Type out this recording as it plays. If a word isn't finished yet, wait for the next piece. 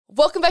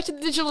Welcome back to the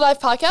Digital Dive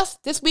Podcast.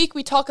 This week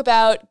we talk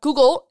about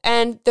Google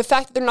and the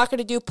fact that they're not going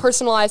to do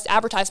personalized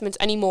advertisements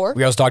anymore.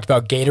 We also talked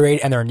about Gatorade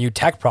and their new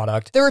tech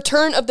product. The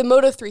return of the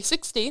Moto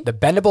 360. The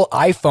bendable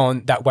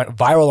iPhone that went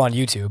viral on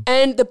YouTube.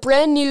 And the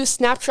brand new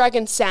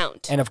Snapdragon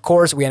sound. And of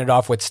course, we ended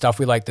off with stuff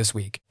we liked this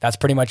week. That's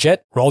pretty much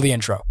it. Roll the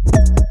intro.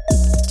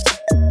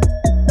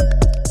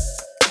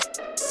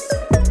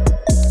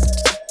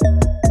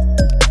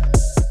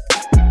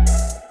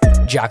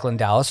 Jacqueline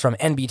Dallas from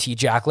NBT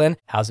Jacqueline.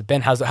 How's it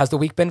been? How's the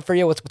week been for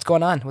you? What's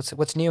going on?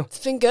 What's new?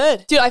 It's been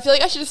good. Dude, I feel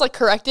like I should just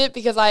correct it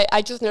because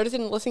I just noticed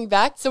it in listening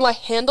back. So my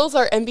handles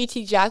are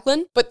NBT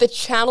Jacqueline, but the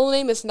channel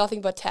name is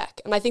Nothing But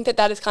Tech. And I think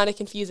that is kind of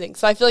confusing.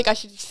 So I feel like I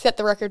should set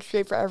the record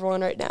straight for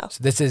everyone right now.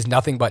 So this is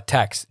Nothing But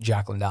Tech's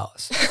Jacqueline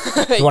Dallas.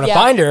 If you want to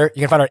find her,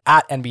 you can find her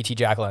at NBT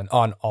Jacqueline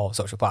on all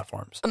social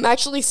platforms. I'm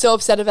actually so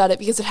upset about it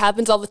because it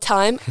happens all the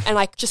time and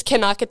I just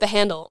cannot get the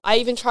handle. I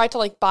even tried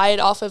to buy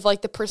it off of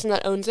the person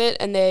that owns it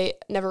and they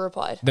never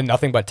replied. The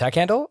Nothing But Tech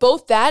handle?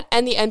 Both that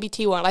and the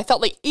NBT one. I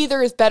felt like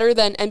either is better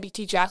than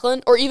NBT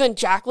Jacqueline or even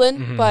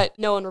Jacqueline, but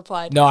no one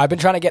replied. No, I've been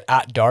trying to get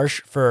at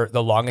Darsh for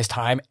the longest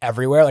time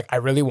everywhere. I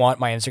really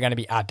want my Instagram to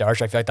be at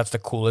Darsh. I feel like that's the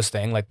coolest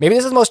thing. Maybe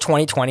this is the most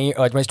 2020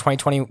 or most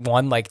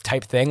 2021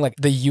 type thing. The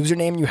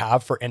username you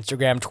have for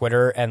Instagram,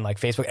 Twitter, and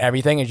Facebook,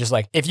 everything is just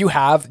if you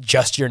have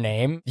just your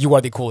name, you are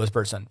the coolest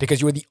person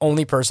because you are the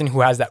only person who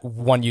has that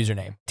one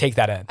username. Take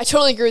that in. I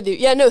totally agree with you.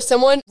 Yeah, no,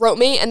 someone wrote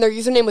me and their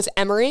username was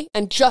Emery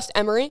and just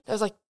Emery. I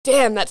was like,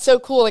 damn, that's so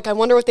cool. I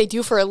wonder what they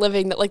do for a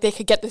living that they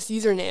could get this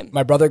username.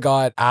 My brother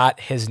got at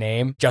his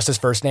name, just his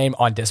first name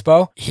on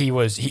Dispo.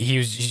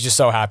 He's just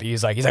so happy.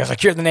 He's like,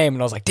 here's the name.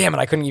 And I was like, damn it,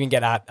 I couldn't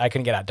get at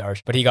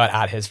Darsh, but he got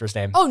at his first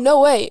name. Oh,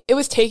 no way. It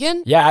was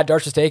taken? Yeah, at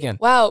Darsh was taken.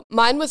 Wow.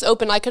 Mine was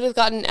open. I could have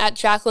gotten at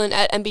Jacqueline,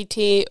 at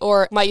MBT,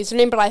 or my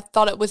username, but I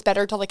thought it was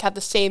better to have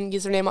the same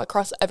username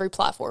across every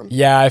platform.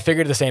 Yeah, I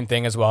figured the same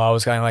thing as well. I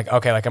was kind of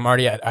okay, I'm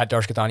already at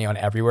Darsh Kathani on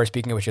everywhere,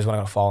 speaking of which is when I'm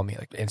going to follow me,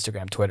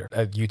 Instagram, Twitter,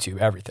 YouTube,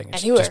 everything.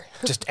 Anywhere.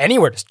 Just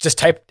anywhere. Just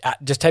type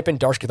in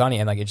Darsh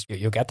Kathani and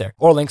you'll get there.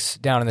 Or links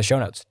down in the show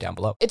notes down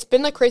below. It's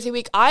been a crazy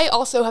week. I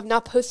also have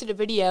not posted a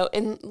video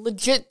in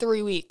legit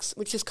 3 weeks,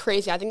 which is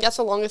crazy. I think that's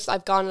the longest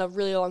I've gone in a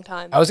really long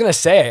time. I was going to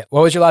say,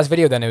 what was your last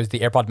video then? It was the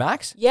AirPod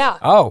Max? Yeah.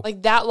 Oh.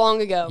 That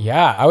long ago.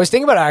 Yeah. I was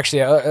thinking about it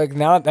actually.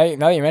 Now that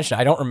you mention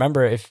it, I don't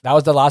remember if that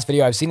was the last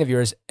video I've seen of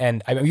yours.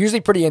 And I'm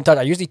usually pretty in touch.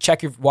 I usually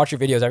watch your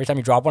videos. Every time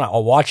you drop one,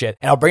 I'll watch it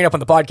and I'll bring it up on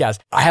the podcast.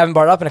 I haven't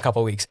brought it up in a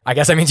couple of weeks. I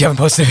guess that means you haven't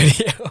posted a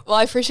video. Well,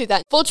 I appreciate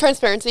that. Full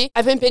transparency.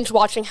 I've been binge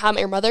watching How I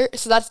Met Your Mother,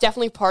 so that's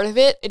definitely part of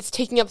it. It's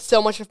taking up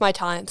so much of my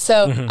time.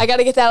 So I got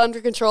to get that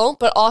under control.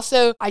 But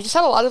also, I just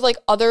had a lot of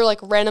other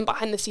random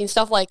behind the scenes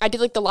stuff. I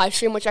did the live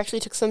stream, which actually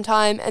took some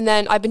time. And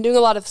then I've been doing a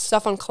lot of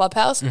stuff on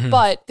Clubhouse.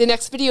 But the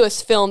next video is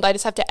filmed. I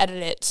just have to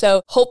edit it.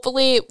 So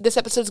hopefully this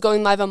episode is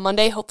going live on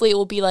Monday. Hopefully it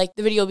will be the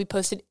video will be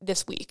posted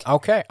this week.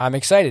 Okay. I'm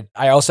excited.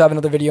 I also have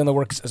another video in the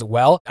works as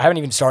well. I haven't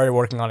even started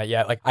working on it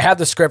yet. I have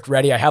the script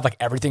ready. I have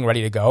everything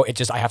ready to go. It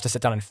just, I have to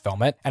sit down and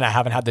film it. And I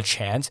haven't had the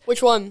chance.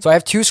 Which one? So I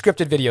have 2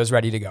 scripted videos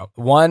ready to go.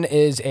 One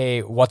is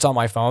a what's on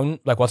my phone,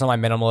 what's on my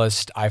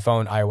minimalist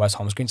iPhone iOS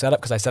home screen setup,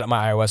 because I set up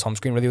my iOS home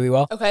screen really, really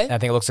well. Okay. And I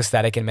think it looks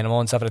aesthetic and minimal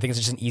and stuff. And I think it's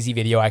just an easy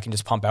video I can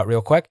just pump out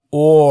real quick.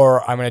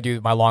 Or I'm going to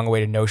do my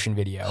long-awaited Notion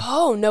video.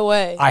 Oh, no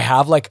way. I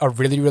have a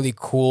really, really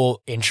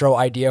cool intro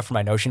idea for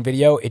my Notion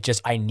video.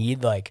 I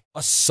need a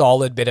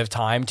solid bit of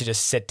time to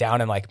just sit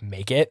down and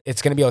make it.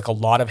 It's going to be a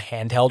lot of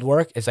handheld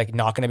work. It's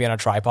not going to be on a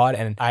tripod.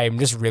 And I'm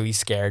just really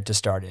scared to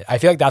start it. I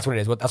feel that's what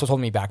it is. That's what's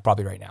holding me back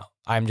probably right now.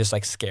 I'm just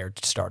scared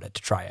to start it,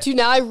 to try it. Dude,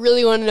 now I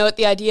really want to know what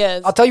the idea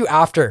is. I'll tell you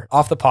off the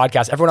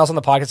podcast. Everyone else on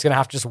the podcast is going to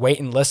have to just wait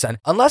and listen.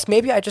 Unless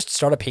maybe I just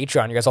start a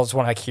Patreon. You guys all just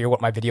want to hear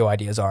what my video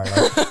ideas are.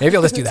 Maybe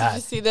I'll just do that. Did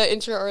you see the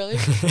intro early?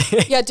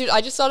 Yeah, dude,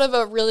 I just thought of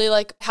a really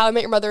How I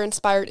Met Your Mother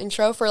inspired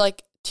intro for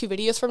 2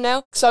 videos from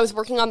now. So I was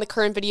working on the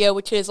current video,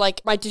 which is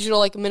my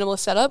digital minimalist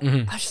setup.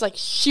 I was just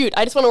shoot,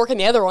 I just want to work on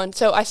the other one.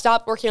 So I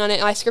stopped working on it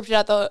and I scripted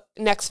out the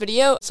next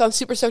video. So I'm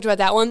super stoked about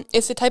that one.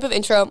 It's the type of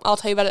intro, I'll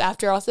tell you about it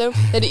after also,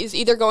 that is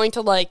either going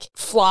to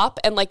flop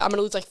and I'm going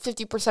to lose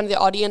 50% of the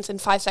audience in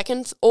 5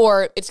 seconds,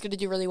 or it's going to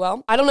do really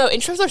well. I don't know.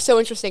 Intros are so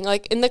interesting.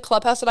 In the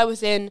Clubhouse that I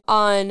was in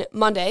on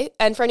Monday,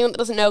 and for anyone that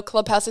doesn't know,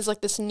 Clubhouse is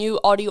this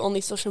new audio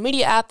only social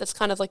media app that's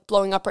kind of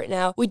blowing up right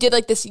now. We did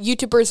this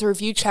YouTubers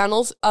review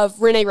channels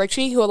of Rene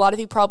Ritchie, who a lot of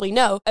you probably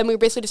know. And we were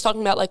basically just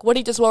talking about what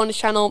he does well on his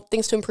channel,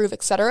 things to improve,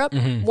 etc.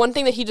 One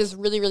thing that he does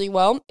really, really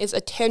well is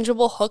a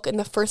tangible hook in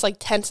the first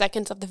 10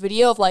 seconds of the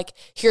video of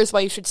here's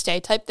why you should stay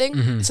type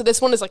thing. So this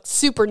one is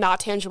super not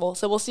tangible.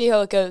 So we'll see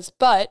how it goes.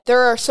 But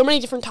there are so many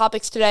different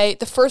topics today.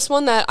 The first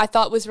one that I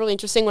thought was really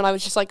interesting when I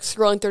was just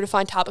scrolling through to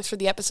find topics for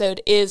the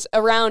episode is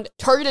around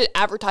targeted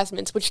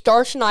advertisements, which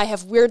Darsh and I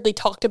have weirdly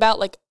talked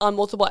about on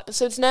multiple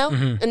episodes now.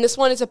 And this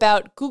one is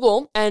about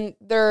Google and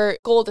their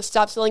goal to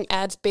stop selling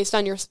ads based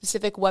on your specific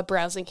specific web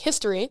browsing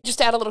history. Just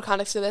to add a little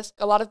context to this,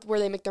 a lot of where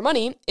they make their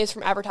money is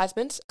from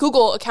advertisements.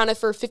 Google accounted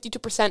for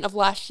 52% of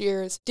last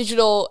year's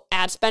digital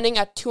ad spending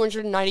at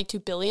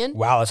 $292 billion.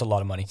 Wow, that's a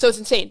lot of money. So it's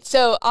insane.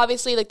 So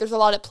obviously, like, there's a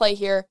lot at play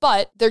here,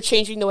 but they're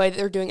changing the way that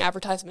they're doing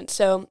advertisements.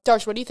 So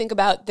Darsh, what do you think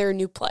about their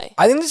new play?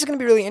 I think this is going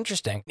to be really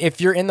interesting. If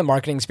you're in the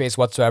marketing space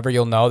whatsoever,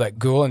 you'll know that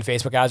Google and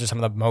Facebook ads are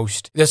some of the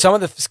most, there's some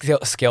of the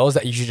skills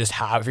that you should just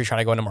have if you're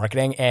trying to go into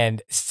marketing,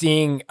 and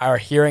seeing or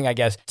hearing, I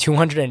guess,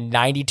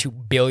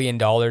 $292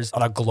 billion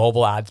on a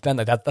global ad spend,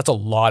 like that's a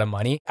lot of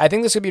money. I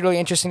think this would be really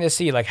interesting to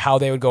see like how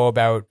they would go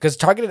about, because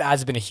targeted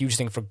ads have been a huge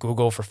thing for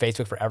Google, for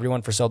Facebook, for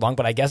everyone for so long,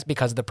 but I guess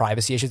because of the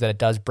privacy issues that it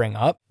does bring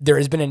up, there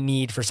has been a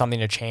need for something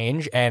to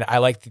change, and I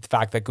like the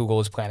fact that Google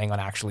is planning on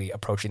actually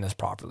approaching this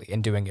properly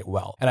and doing it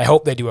well. And I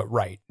hope they do it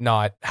right,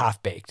 not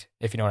half-baked,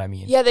 if you know what I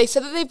mean. Yeah, they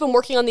said that they've been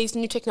working on these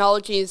new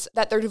technologies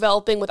that they're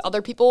developing with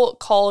other people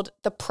called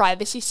the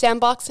Privacy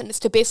Sandbox, and it's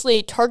to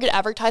basically target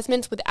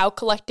advertisements without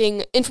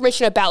collecting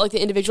information about like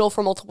the individual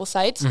from multiple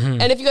sites.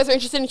 And if you guys are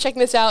interested in checking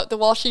this out, the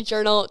Wall Street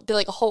Journal did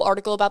like a whole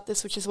article about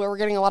this, which is where we're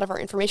getting a lot of our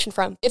information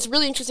from. It's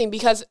really interesting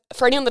because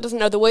for anyone that doesn't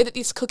know, the way that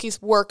these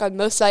cookies work on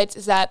most sites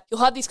is that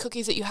you'll have these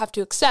cookies that you have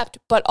to accept,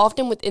 but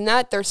often within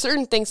that, there are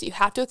certain things that you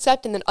have to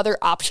accept and then other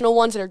optional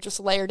ones that are just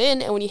layered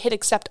in. And when you hit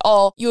accept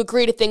all, you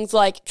agree to things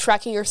like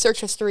tracking your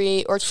search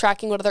history or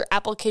tracking what other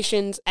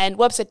applications and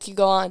websites you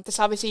go on. That's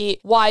obviously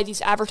why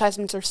these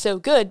advertisements are so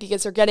good,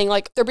 because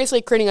they're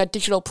basically creating a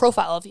digital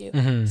profile of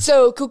you.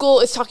 So Google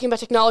is talking about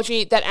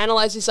technology that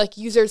analyzes like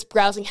users'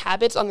 browsing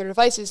habits on their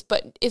devices,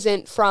 but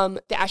isn't from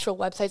the actual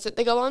websites that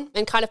they go on,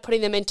 and kind of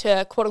putting them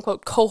into quote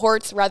unquote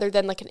cohorts rather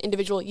than like an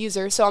individual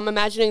user. So I'm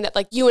imagining that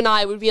like you and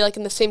I would be like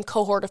in the same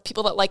cohort of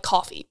people that like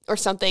coffee or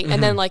something.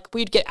 And then like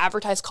we'd get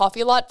advertised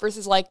coffee a lot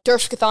versus like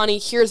Darsh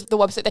Kathani, here's the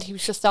website that he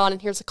was just on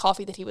and here's a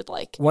coffee that he would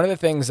like. One of the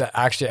things that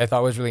actually I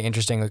thought was really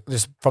interesting,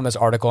 just from this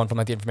article and from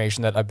like the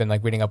information that I've been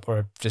like reading up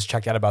or just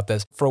checked out about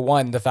this, for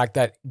one, the fact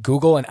that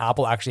Google and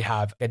Apple actually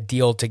have a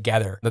deal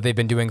together that they've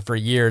been doing for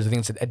years. I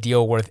think it's a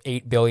deal worth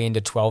 $8 billion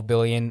to $12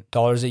 billion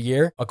a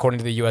year, according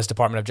to the U.S.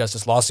 Department of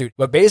Justice lawsuit.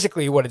 But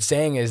basically what it's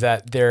saying is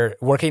that they're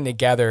working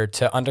together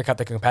to undercut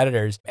the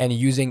competitors and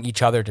using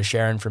each other to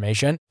share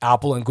information.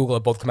 Apple and Google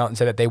have both come out and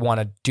said that they want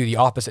to do the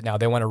opposite now.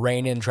 They want to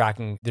rein in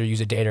tracking their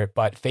user data,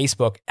 but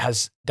Facebook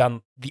has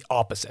done the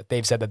opposite.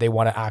 They've said that they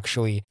want to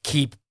actually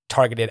keep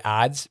targeted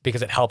ads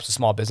because it helps the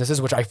small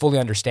businesses, which I fully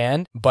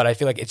understand, but I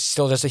feel like it's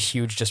still just a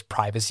huge just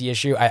privacy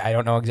issue. I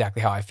don't know exactly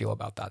how I feel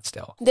about that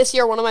still. This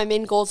year, one of my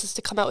main goals is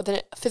to come out with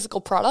a physical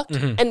product.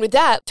 And with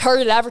that,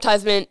 targeted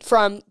advertisement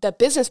from the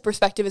business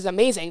perspective is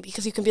amazing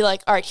because you can be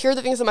like, all right, here are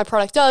the things that my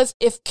product does.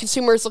 If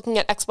consumers looking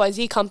at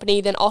XYZ company,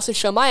 then also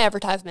show my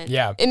advertisement.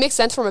 Yeah. It makes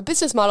sense from a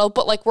business model,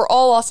 but like we're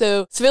all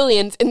also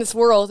civilians in this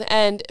world.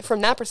 And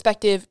from that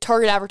perspective,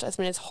 targeted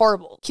advertisement is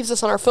horrible. Keeps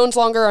us on our phones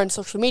longer, on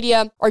social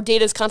media. Our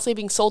data is constantly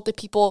being sold to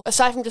people.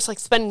 Aside from just like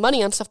spending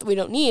money on stuff that we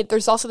don't need,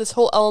 there's also this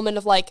whole element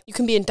of like you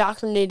can be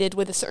indoctrinated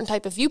with a certain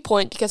type of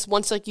viewpoint because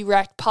once like you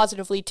react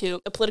positively to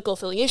a political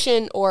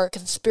affiliation or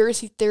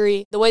conspiracy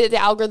theory, the way that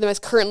the algorithm is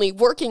currently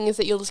working is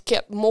that you'll just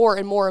get more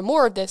and more and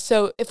more of this.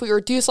 So if we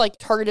reduce like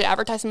targeted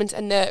advertisements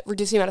and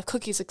reduce the amount of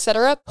cookies,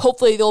 etc.,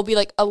 hopefully there'll be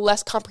like a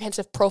less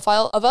comprehensive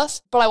profile of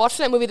us. But I watched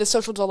that movie, The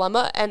Social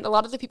Dilemma, and a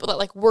lot of the people that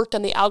like worked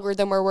on the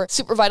algorithm or were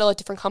super vital at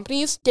different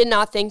companies did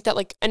not think that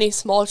like any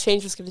small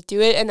change was going to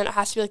do it, and then it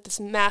has to be like this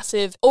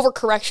massive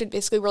overcorrection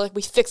basically where like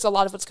we fix a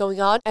lot of what's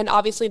going on, and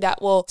obviously that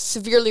will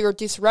severely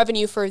reduce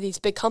revenue for these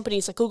big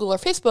companies like Google or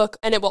Facebook,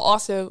 and it will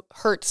also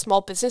hurt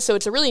small business. So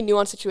it's a really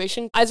nuanced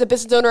situation. As a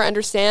business owner, I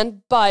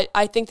understand, but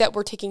I think that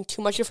we're taking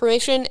too much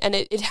information and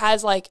it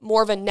has like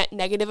more of a net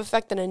negative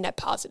effect than a net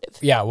positive.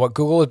 Yeah, what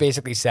Google has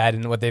basically said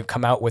and what they've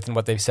come out with and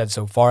what they've said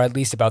so far, at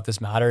least about this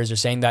matter, is they're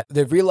saying that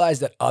they've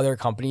realized that other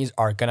companies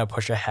are going to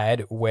push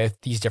ahead with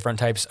these different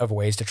types of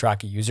ways to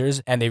track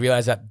users, and they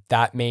realize that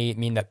that may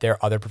mean that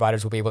their other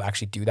providers will be able to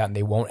actually do that and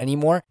they won't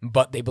anymore,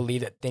 but they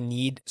believe that they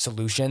need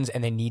solutions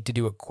and they need to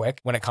do it quick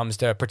when it comes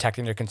to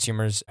protecting their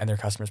consumers and their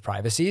customers'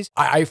 privacies.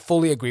 I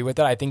fully agree with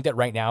that. I think that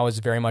right now is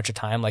very much a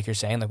time, like you're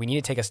saying, like we need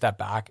to take a step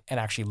back and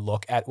actually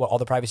look at what all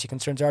the privacy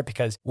concerns are,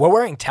 because we're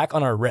wearing tech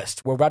on our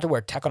wrists. We're about to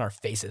wear tech on our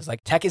faces.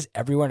 Like tech is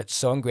everywhere and it's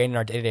so ingrained in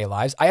our day-to-day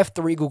lives. I have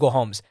 3 Google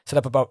Homes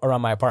set up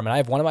around my apartment. I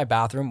have one in my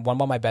bathroom, one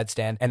by my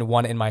bedstand, and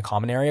one in my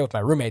common area with my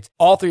roommates.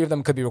 All 3 of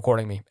them could be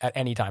recording me at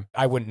any time.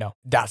 I wouldn't know.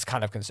 That's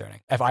kind of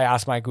concerning. If I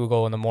ask my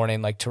Google in the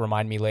morning, like to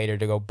remind me later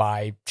to go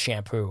buy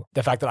shampoo,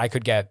 the fact that I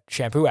could get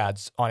shampoo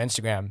ads on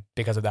Instagram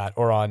because of that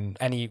or on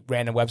any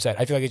random website,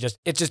 I feel like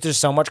it's just there's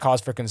so much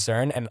cause for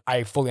concern, and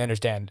I fully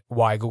understand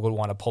why Google would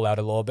want to pull out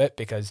a little bit,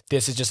 because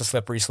this is just a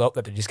slippery slope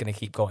that they're just going to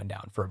keep going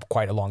down for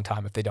quite a long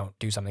time if they don't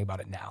do something about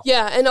it now.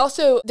 Yeah, and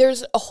also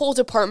there's a whole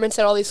departments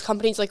at all these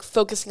companies like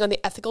focusing on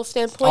the ethical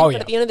standpoint,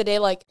 but at the end of the day,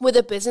 like with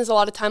a business, a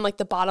lot of time like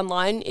the bottom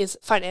line is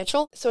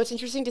financial. So it's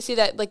interesting to see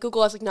that like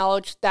Google has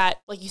acknowledged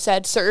that, like you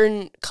said,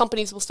 certain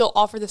companies will still still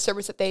offer the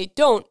service that they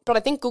don't. But I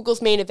think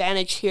Google's main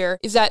advantage here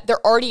is that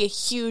they're already a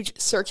huge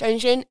search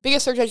engine,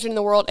 biggest search engine in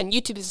the world, and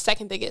YouTube is the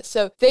second biggest.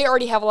 So they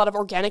already have a lot of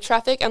organic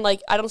traffic, and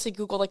like I don't see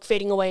Google like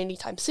fading away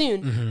anytime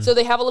soon. So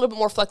they have a little bit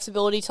more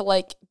flexibility to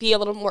like be a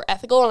little bit more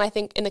ethical. And I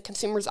think in the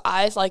consumer's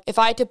eyes, like if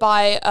I had to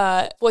buy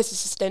a voice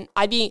assistant,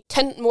 I'd be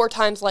 10 more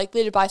times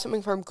likely to buy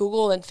something from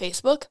Google than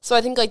Facebook. So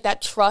I think like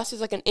that trust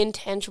is like an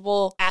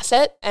intangible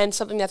asset and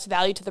something that's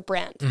valued to the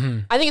brand.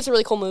 I think it's a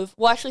really cool move.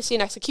 We'll actually see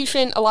an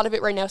execution. A lot of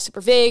it right now is super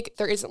vague.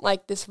 There isn't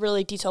like this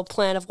really detailed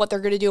plan of what they're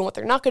going to do and what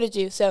they're not going to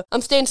do. So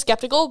I'm staying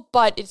skeptical,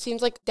 but it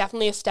seems like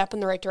definitely a step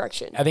in the right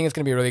direction. I think it's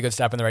going to be a really good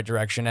step in the right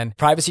direction. And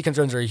privacy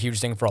concerns are a huge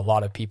thing for a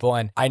lot of people.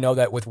 And I know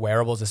that with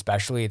wearables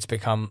especially, it's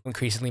become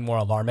increasingly more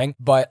alarming.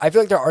 But I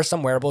feel like there are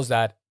some wearables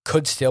that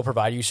could still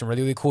provide you some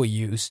really, really cool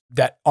use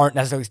that aren't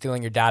necessarily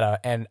stealing your data.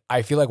 And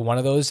I feel like one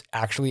of those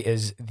actually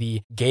is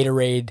the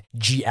Gatorade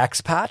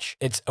GX patch.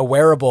 It's a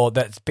wearable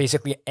that's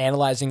basically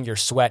analyzing your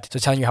sweat, so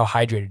telling you how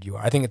hydrated you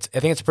are. I think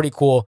it's a pretty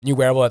cool new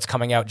wearable that's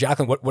coming out.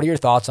 Jacqueline, what are your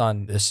thoughts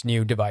on this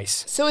new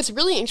device? So it's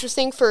really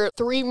interesting for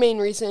three main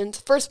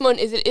reasons. First one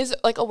is it is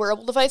like a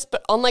wearable device,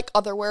 but unlike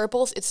other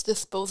wearables, it's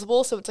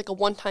disposable. So it's like a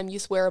one-time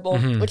use wearable,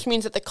 which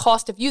means that the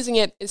cost of using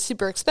it is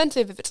super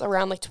expensive if it's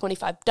around like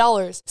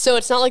 $25. So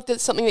it's not like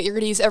that's something that you're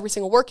going to use every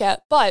single workout,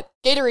 but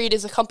Gatorade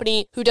is a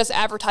company who does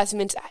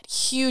advertisements at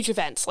huge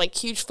events, like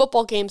huge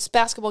football games,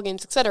 basketball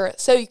games, etc.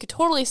 So you could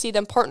totally see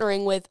them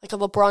partnering with like a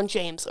LeBron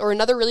James or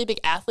another really big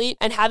athlete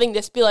and having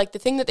this be like the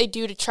thing that they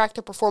do to track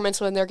their performance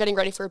when they're getting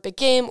ready for a big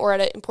game or at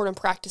an important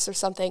practice or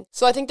something.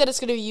 So I think that it's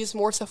going to be used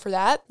more so for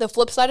that. The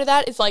flip side of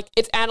that is like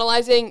it's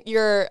analyzing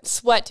your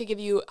sweat to give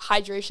you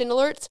hydration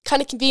alerts.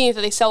 Kind of convenient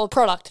that they sell a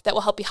product that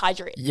will help you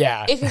hydrate.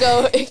 Yeah. It can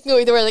go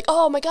either way, like,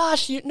 oh my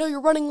gosh,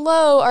 you're running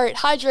low. All right,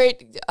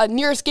 hydrate.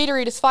 Nearest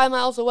Gatorade is 5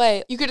 miles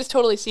away. You could just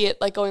totally see it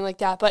like going like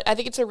that. But I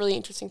think it's a really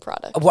interesting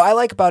product. What I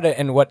like about it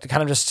and what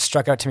kind of just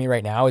struck out to me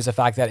right now is the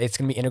fact that it's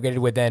going to be integrated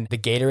within the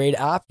Gatorade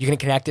app. You can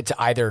connect it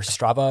to either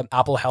Strava,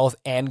 Apple Health,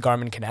 and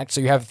Garmin Connect.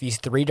 So you have these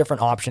three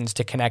different options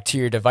to connect to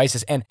your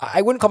devices. And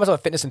I wouldn't call myself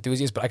a fitness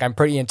enthusiast, but like I'm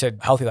pretty into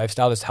healthy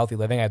lifestyle, just healthy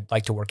living. I'd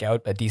like to work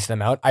out a decent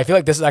amount. I feel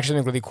like this is actually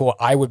something really cool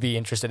I would be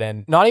interested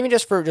in. Not even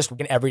just for just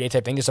an everyday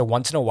type thing, just a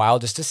once in a while,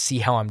 just to see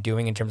how I'm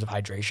doing in terms of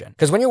hydration.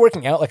 Because when you're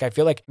working out, like I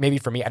feel like maybe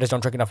for me, I just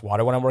don't drink enough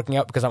water when I'm working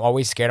out because I'm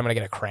always scared I'm going to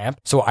get a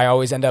cramp. So I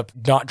always end up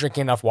not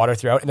drinking enough water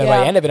throughout. And then by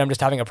the end of it, I'm just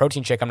having a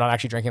protein shake. I'm not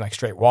actually drinking like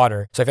straight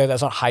water. So I feel like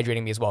that's not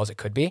hydrating me as well as it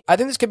could be. I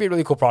think this could be a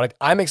really cool product.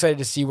 I'm excited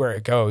to see where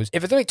it goes.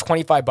 If it's only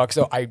 $25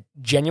 though, I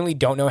genuinely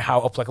don't know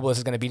how applicable this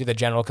is going to be to the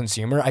general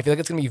consumer. I feel like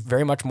it's going to be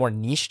very much more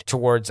niched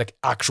towards like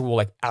actual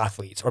like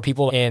athletes or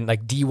people in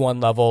like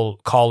D1 level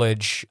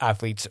college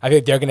athletes. I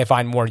think they're going to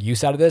find more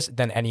use out of this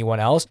than anyone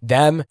else.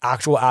 Them,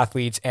 actual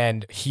athletes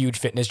and huge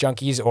fitness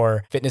junkies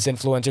or fitness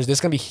influencers. This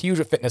is going to be huge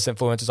with fitness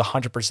influencers,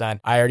 100%.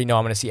 I already know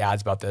I'm going to see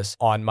ads about this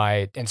on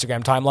my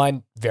Instagram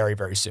timeline very,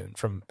 very soon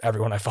from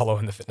everyone I follow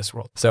in the fitness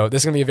world. So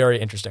this is going to be a very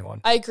interesting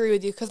one. I agree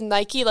with you because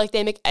Nike, like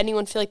they make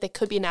anyone feel like they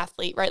could be an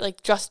athlete, right?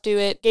 Like just do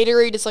it.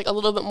 Gatorade is like a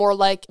little bit more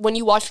like when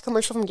you watch a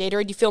commercial from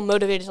Gatorade, you feel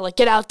motivated to like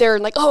get out there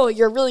and like, oh,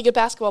 you're a really good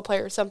basketball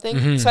player or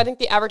something. So I think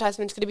the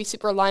advertisement is going to be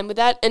super aligned with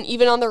that. And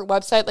even on their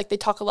website, like they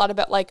talk a lot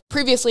about like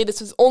previously this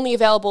was only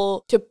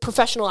available to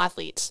professional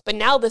athletes, but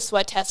now the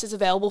sweat test is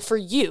available for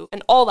you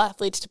and all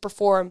athletes to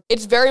perform.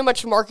 It's very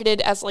much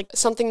marketed as like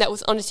something that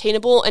was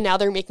unattainable and now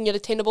they're making it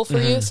attainable for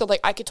you. So like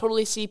I could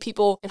totally see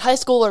people in high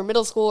school or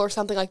middle school or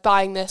something like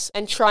buying this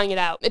and trying it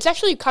out. It's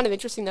actually kind of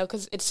interesting though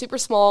because it's super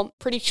small,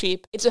 pretty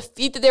cheap. It's a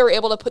feat that they were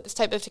able to put this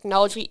type of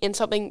technology in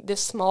something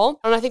this small,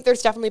 and I think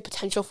there's definitely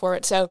potential for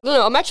it. So I don't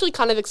know, I'm actually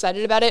kind of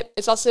excited about it.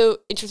 It's also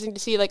interesting to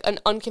see like an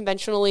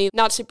unconventionally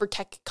not super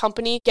tech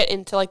company get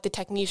into like the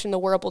tech niche and the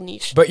wearable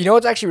niche. But you know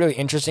what's actually really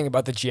interesting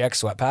about the GX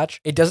sweat patch?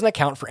 It doesn't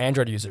account for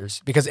Android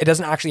users because it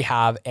doesn't actually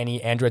have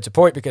any Android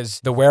support because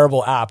the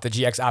wearable app, the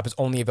GX app, is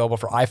only available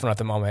for iPhone at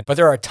the moment. But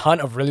there are a ton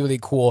of really, really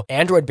cool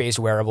Android-based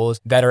wearables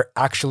that are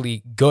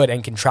actually good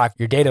and can track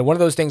your data. One of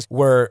those things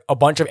were a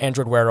bunch of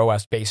Android Wear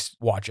OS-based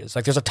watches.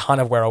 Like there's a ton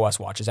of Wear OS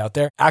watches out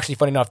there. Actually,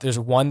 funny enough, there's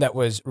one that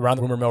was around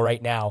the rumor mill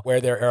right now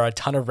where there are a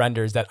ton of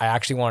renders that I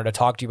actually wanted to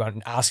talk to you about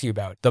and ask you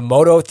about. The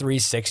Moto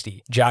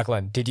 360.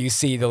 Jacqueline, did you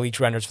see the leaked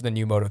renders for the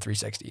new Moto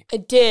 360? I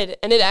did,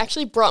 and it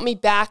actually brought me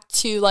back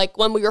to like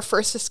when we were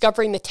first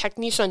discovering the tech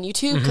niche on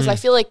YouTube because I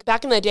feel like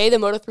back in the day, the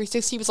Moto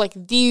 360 was like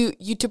the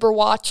YouTuber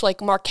watch.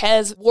 Like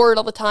Marquez wore it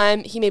all the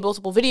time. He made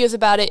multiple videos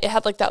about it. It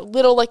had like that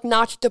little like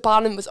notch at the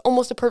bottom. It was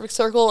almost a perfect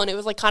circle, and it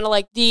was like kind of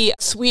like the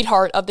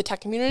sweetheart of the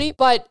tech community.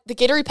 But the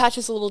Gatorade patch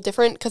is a little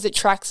different because it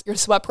tracks your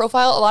sweat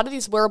profile. A lot of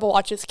these wearable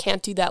watches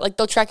can't do that. Like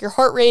they'll track your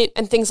heart rate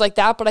and things like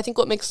that. But I think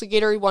what makes the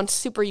Gatorade one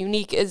super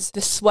unique is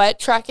the sweat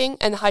tracking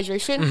and the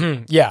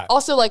hydration. Yeah.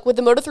 Also, like with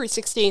the Moto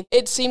 360,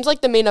 it seems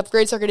like the main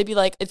upgrades are going to be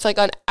like, it's like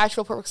an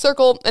actual perfect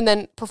circle and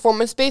then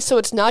performance based. So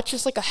it's not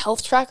just like a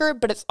health tracker,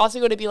 but it's also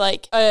going to be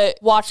like a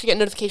watch to get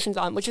notifications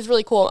on, which is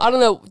really cool. I don't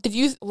know. Did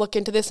you look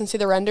into this and see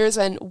the renders,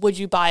 and would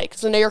you buy it?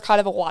 Because I know you're kind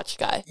of a watch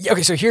guy. Yeah,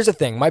 okay, so here's the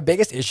thing. My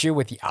biggest issue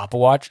with the Apple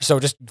Watch, so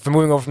just for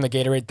moving over from the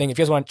Gatorade thing, if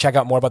you guys want to check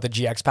out more about the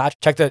GX patch,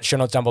 check the show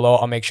notes down below.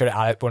 I'll make sure to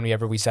add it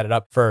whenever we set it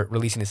up for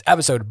releasing this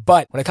episode.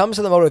 But when it comes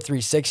to the Moto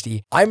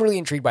 360, I'm really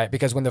intrigued by it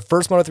because when the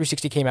first Moto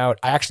 360 came out,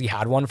 I actually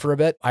had one for a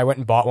bit. I went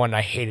and bought one and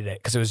I hated it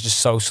because it was just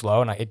so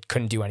slow and it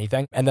couldn't do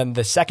anything. And then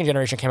the second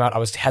generation came out, I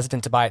was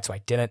hesitant to buy it, so I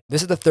didn't.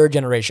 This is the third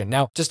generation.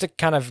 Now, just to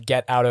kind of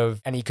get out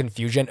of any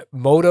confusion,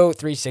 Moto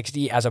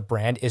 360 as a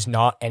brand is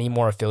not any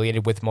more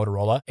affiliated with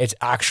Motorola. It's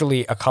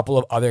actually a couple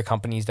of other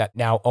companies that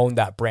now own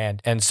that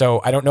brand. And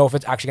so I don't know if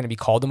it's actually going to be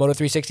called the Moto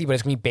 360, but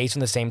it's going to be based on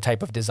the same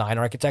type of design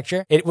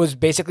architecture. It was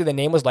basically, the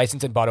name was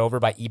licensed and bought over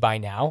by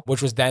eBuyNow,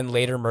 which was then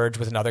later merged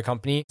with another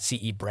company,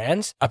 CE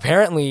Brands.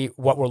 Apparently,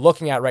 what we're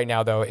looking at right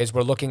now, though, is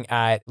we're looking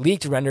at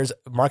leaked renders,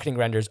 marketing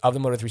renders of the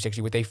Moto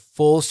 360 with a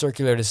full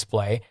circular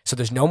display. So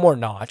there's no more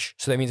notch.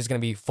 So that means it's going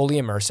to be fully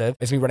immersive.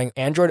 It's going to be running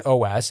Android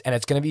OS, and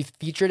it's going to be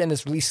featured in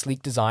this really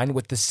sleek design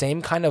with the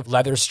same kind of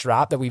leather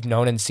strap that we've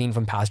known and seen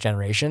from past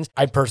generations.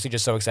 I'm personally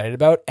just so excited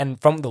about.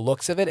 And from the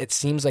looks of it, it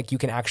seems like you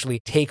can actually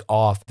take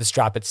off the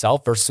strap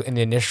itself versus in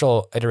the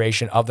initial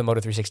iteration of the Moto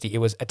 360, it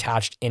was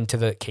attached into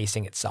the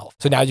casing itself.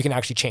 So now you can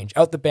actually change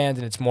out the band,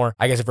 and it's more,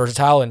 I guess,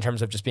 versatile in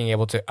terms of just being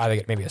able to either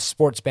get maybe a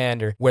sports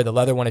band or wear the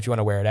leather one if you want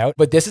to wear it out.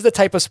 But this is the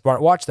type of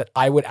smartwatch that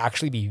I would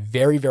actually be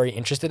very, very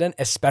interested in,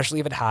 especially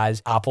if it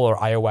has Apple or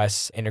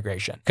iOS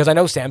integration. Because I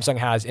know Samsung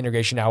has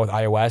integration now with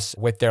iOS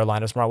with their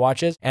line of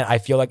smartwatches. And I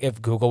feel like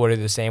if Google were to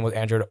do the same with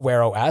Android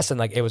Wear OS and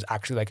like it was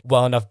actually like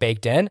well enough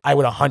baked in, I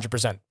would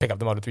 100% pick up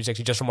the Moto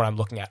 360 just from what I'm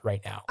looking at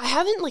right now. I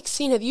haven't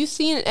have you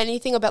seen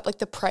anything about like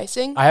the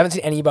pricing? I haven't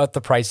seen any about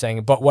the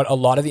pricing, but what a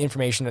lot of the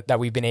information that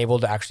we've been able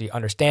to actually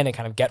understand and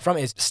kind of get from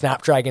is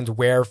Snapdragon's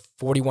Wear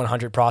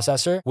 4100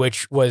 processor,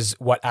 which was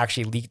what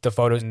actually leaked the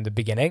photos in the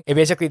beginning.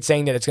 It's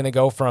saying that it's going to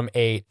go from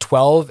a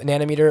 12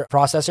 nanometer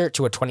processor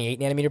to a 28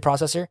 nanometer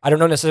processor. I don't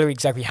know necessarily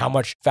exactly how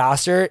much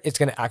faster it's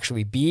going to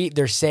actually be.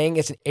 They're saying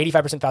it's an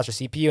 85% faster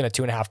CPU and a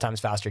 2.5 times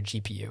faster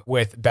GPU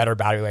with better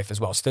battery life as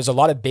well. So there's a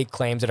lot of big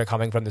claims that are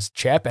coming from this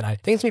chip, and I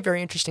think it's going to be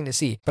very interesting to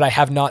see. But I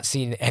have not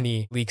seen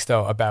any leaks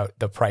though about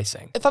the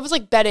pricing. If I was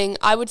like betting,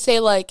 I would say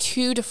like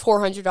 $200 to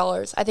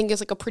 $400. I think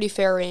is like a pretty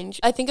fair range.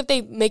 I think if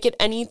they make it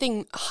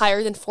anything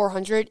higher than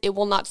 400, it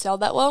will not sell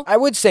that well. I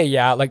would say,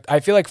 yeah, like I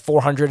feel like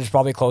 400 is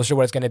probably closer to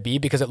what it's going to be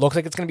because it looks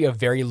like it's going to be a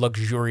very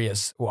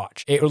luxurious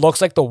watch. It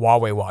looks like the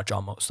Huawei watch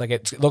almost. Like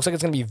it looks like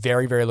it's going to be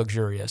very, very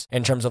luxurious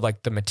in terms of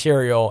like the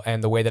material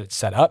and the way that it's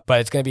set up, but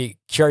it's going to be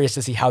curious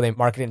to see how they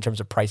market it in terms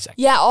of pricing.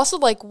 Yeah, also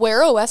like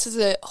Wear OS as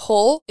a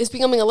whole is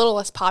becoming a little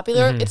less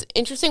popular. It's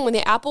interesting, when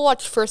the Apple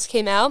Watch first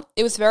came out,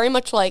 it was very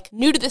much like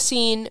new to the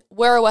scene.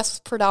 Wear OS was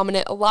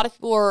predominant. A lot of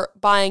people were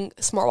buying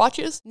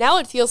smartwatches. Now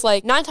it feels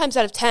like 9 times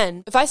out of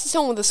 10, if I see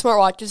someone with a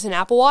smartwatch, it's an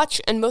Apple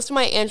Watch, and most of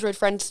my Android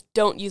friends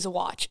don't use a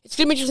watch. It's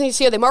going to be interesting to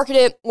see how they market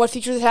it, what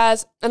features it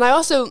has. And I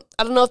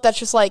don't know if that's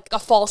just like a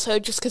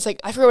falsehood, just because like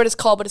I forget what it's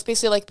called, but it's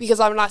basically like because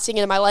I'm not seeing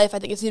it in my life, I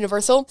think it's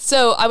universal.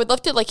 So I would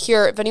love to like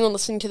hear if anyone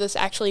listening to this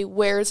actually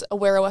wears a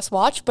Wear OS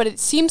watch, but it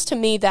seems to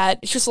me that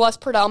it's just less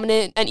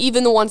predominant, and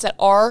even the ones that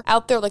are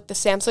out there, like the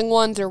Samsung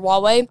ones or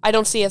Huawei, I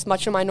don't see as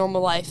much in my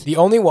normal life. The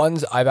only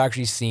ones I've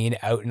actually seen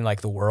out in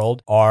like the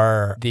world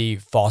are the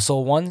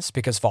Fossil ones,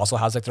 because Fossil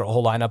has like their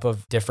whole lineup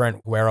of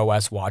different Wear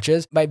OS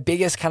watches. My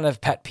biggest kind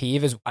of pet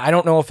peeve is, I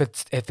don't know if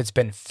it's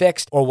been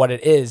fixed or what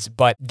it is,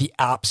 but the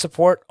app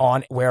support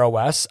on Wear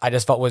OS I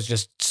just felt was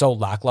just so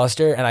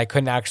lackluster, and I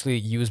couldn't actually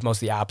use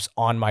most of the apps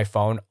on my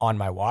phone on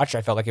my watch.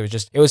 I felt like it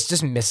was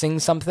just missing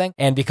something.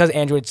 And because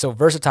Android's so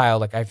versatile,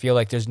 like I feel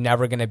like there's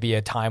never going to be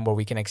a time where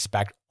we can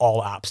expect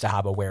all apps to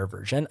have a Wear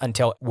version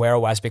until Wear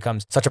OS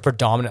becomes such a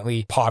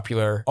predominantly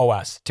popular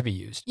OS to be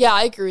used. Yeah,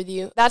 I agree with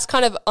you. That's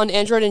kind of on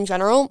Android in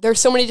general. There's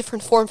so many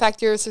different form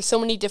factors. There's so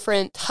many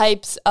different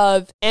types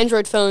of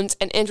Android phones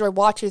and Android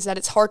watches that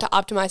it's hard to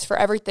optimize for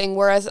everything.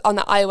 Whereas on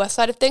the iOS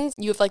side of things,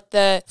 you have like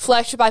the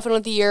flagship iPhone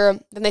of the year,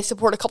 then they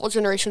support a couple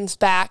generations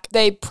back.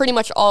 They pretty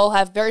much all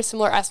have very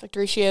similar aspect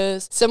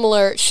ratios,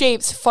 similar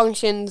shapes,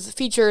 functions,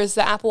 features.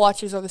 The Apple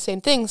Watches are the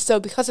same thing. So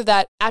because of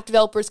that, app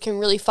developers can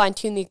really fine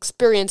tune the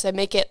experience and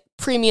make it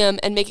premium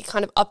and make it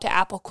kind of up to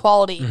Apple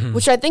quality,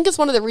 which I think is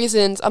one of the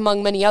reasons,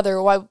 among many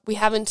other, why we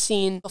haven't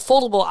seen a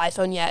foldable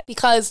iPhone yet.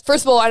 Because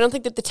first of all, I don't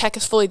think that the tech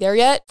is fully there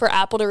yet for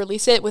Apple to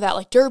release it without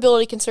like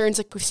durability concerns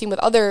like we've seen with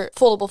other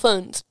foldable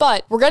phones.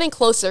 But we're getting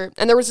closer,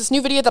 and there was this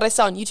new video that I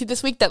saw on YouTube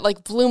this week that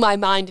like blew my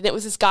mind, and it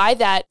was this guy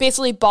that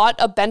basically bought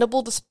a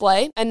bendable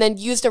display and then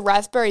used a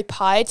Raspberry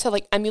Pi to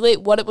like emulate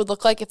what it would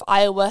look like if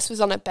iOS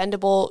was on a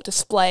bendable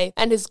display,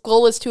 and his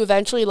goal is to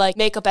eventually like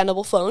make a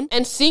bendable phone.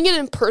 And seeing it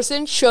in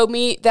person showed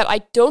me that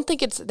I don't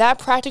think it's that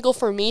practical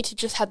for me to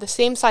just have the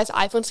same size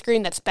iPhone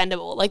screen that's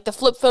bendable. Like the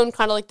flip phone,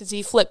 kind of like the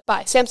Z Flip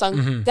by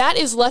Samsung. That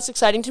is less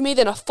exciting to me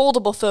than a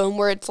foldable phone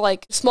where it's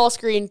like small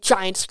screen,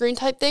 giant screen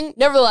type thing.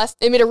 Nevertheless,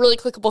 they made a really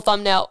clickable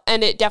thumbnail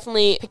and it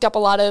definitely picked up a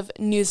lot of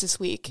news this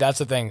week. That's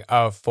the thing,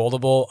 a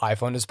foldable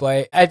iPhone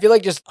display. I feel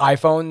like just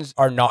iPhones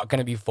are not going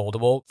to be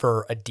foldable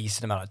for a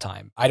decent amount of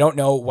time. I don't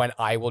know when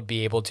I will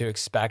be able to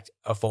expect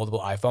a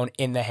foldable iPhone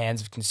in the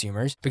hands of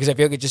consumers because I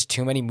feel like it's just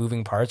too many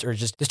moving parts or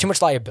just there's too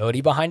much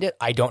liability behind it.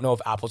 I don't know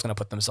if Apple's going to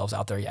put themselves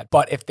out there yet.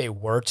 But if they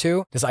were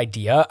to, this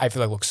idea I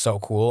feel like looks so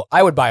cool.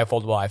 I would buy a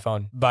foldable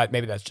iPhone, but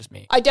maybe that's just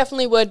me. I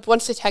definitely would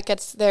once the tech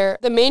gets there.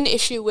 The main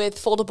issue with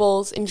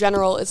foldables in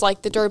general is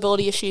like the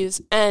durability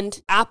issues,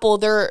 and Apple,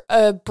 they're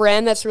a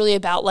brand that's really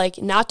about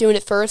like not doing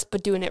it first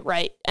but doing it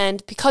right.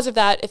 And because of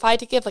that, if I had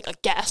to give like a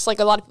guess, like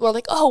a lot of people are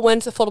like, oh,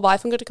 when's the foldable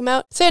iPhone going to come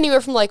out? Say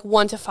anywhere from like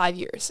 1 to 5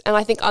 years. And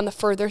I think on the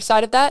further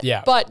side of that,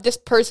 yeah. But this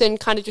person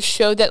kind of just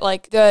showed that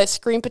like the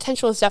screen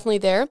potential is definitely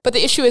there. But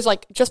the issue is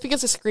like just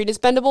because the screen is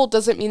bendable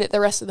doesn't mean that the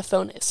rest of the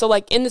phone is. So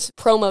like in this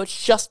promo,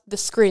 it's just the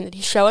screen that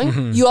he's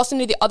showing. You also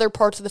need the other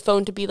parts of the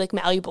phone to be like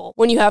malleable.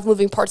 When you have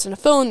moving parts in a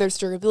phone, there's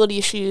durability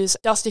issues,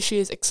 dust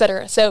issues,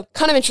 etc. So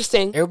kind of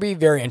interesting. It would be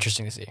very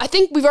interesting to see. I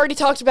think we've already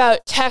talked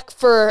about tech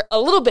for a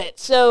little bit,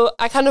 so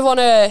I kind of want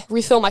to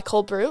refill my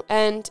cold brew.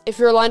 And if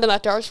you're aligned on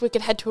that, Darsh, we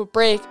could head to a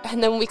break.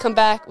 And then when we come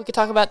back, we could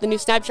talk about the new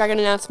Snapdragon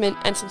announcement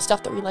and some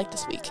stuff that we liked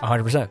this week.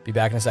 100%. Be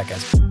back in a sec,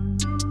 guys.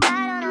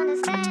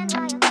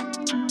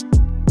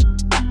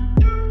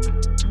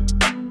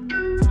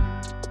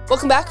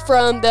 Welcome back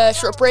from the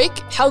short break.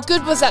 How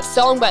good was that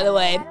song, by the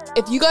way?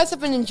 If you guys have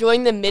been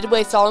enjoying the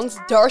midway songs,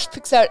 Darsh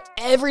picks out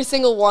every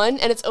single one,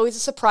 and it's always a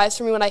surprise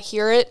for me when I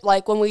hear it,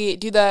 like when we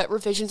do the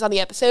revisions on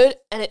the episode,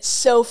 and it's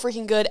so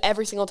freaking good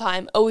every single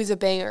time. Always a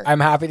banger. I'm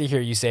happy to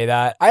hear you say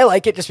that. I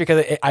like it just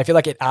because I feel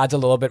like it adds a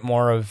little bit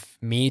more of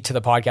me to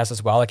the podcast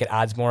as well. Like it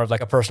adds more of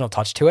like a personal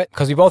touch to it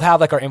because we both have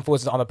like our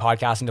influences on the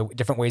podcast and the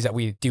different ways that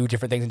we do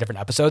different things in different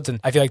episodes. And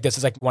I feel like this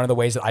is like one of the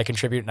ways that I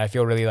contribute, and I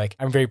feel really like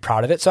I'm very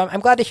proud of it. So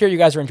I'm glad to hear you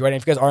guys are enjoying it.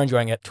 If you guys are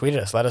enjoying it, tweet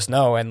us, let us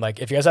know. And like,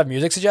 if you guys have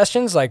music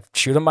suggestions, like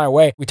shoot them my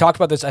way. We talked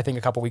about this, I think,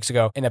 a couple weeks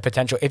ago in a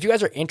potential. If you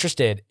guys are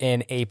interested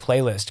in a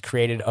playlist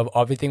created of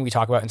everything we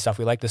talk about and stuff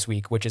we like this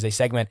week, which is a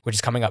segment which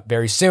is coming up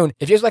very soon.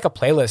 If you guys like a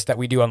playlist that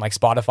we do on like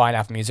Spotify and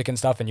Apple Music and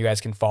stuff, and you guys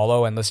can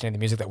follow and listen to the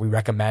music that we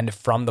recommend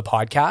from the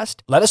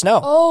podcast, let us know.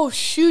 Oh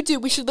shoot,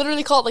 dude, we should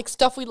literally call it like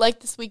stuff we like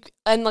this week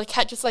and like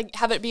just like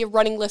have it be a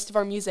running list of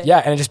our music. Yeah,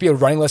 and it'd just be a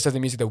running list of the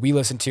music that we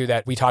listen to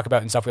that we talk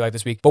about and stuff we like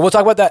this week. But we'll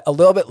talk about that a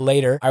little bit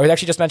later. I was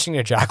actually just mentioning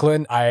to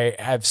Jacqueline, I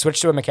have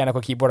switched to a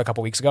mechanical keyboard a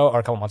couple weeks ago, or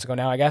a couple months ago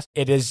now, I guess.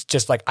 It is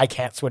just like, I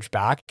can't switch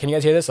back. Can you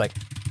guys hear this? Like...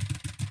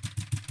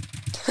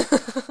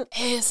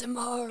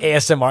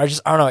 ASMR.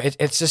 Just, I don't know.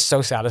 It's just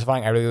so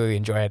satisfying. I really, really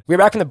enjoy it. We're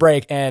back from the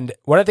break, and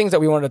one of the things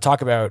that we wanted to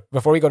talk about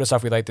before we go to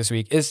stuff we like this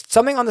week is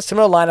something on the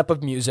similar lineup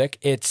of music.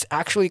 It's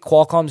actually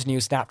Qualcomm's new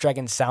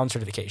Snapdragon Sound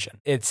Certification.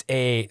 It's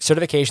a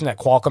certification that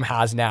Qualcomm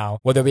has now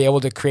where they'll be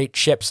able to create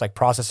chips like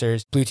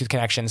processors, Bluetooth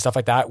connections, stuff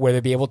like that, where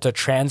they'll be able to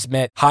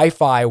transmit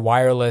hi-fi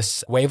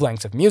wireless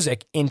wavelengths of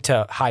music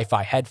into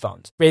hi-fi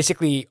headphones,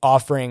 basically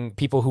offering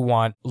people who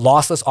want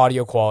lossless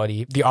audio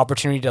quality the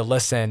opportunity to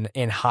listen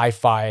in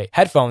hi-fi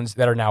headphones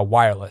that are now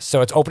wireless.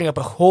 So it's opening up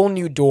a whole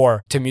new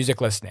door to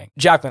music listening.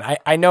 Jacqueline,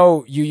 I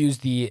know you use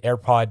the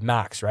AirPod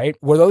Max, right?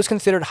 Were those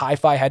considered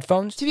hi-fi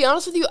headphones? To be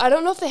honest with you, I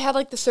don't know if they had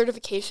like the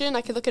certification.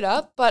 I could look it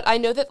up, but I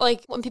know that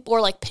like when people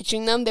were like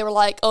pitching them, they were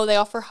like, oh, they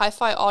offer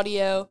hi-fi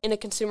audio in a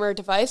consumer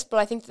device, but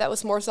I think that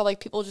was more so like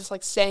people just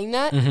like saying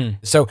that.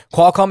 So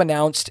Qualcomm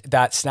announced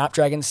that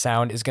Snapdragon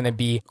Sound is going to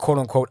be, quote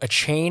unquote, a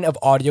chain of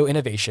audio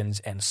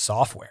innovations and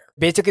software.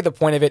 Basically, the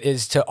point of it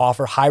is to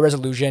offer high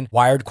resolution,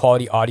 wired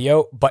quality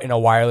audio, but in a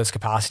wireless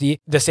capacity.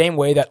 The same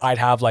way that I'd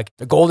have like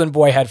the Golden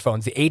Boy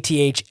headphones, the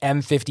ATH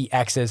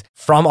M50Xs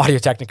from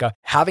Audio-Technica,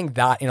 having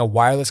that in a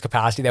wireless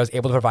capacity that was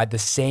able to provide the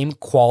same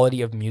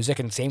quality of music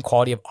and same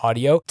quality of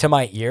audio to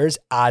my ears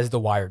as the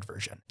wired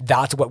version.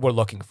 That's what we're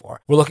looking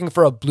for. We're looking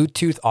for a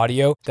Bluetooth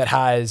audio that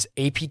has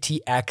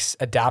aptX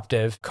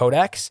adaptive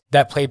codecs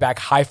that play back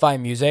hi-fi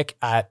music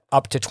at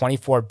up to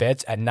 24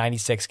 bits at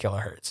 96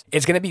 kilohertz.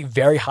 It's going to be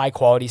very high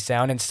quality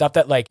sound and stuff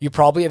that like you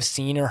probably have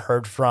seen or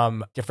heard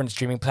from different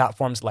streaming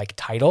platforms like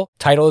Tidal.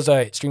 Tidal is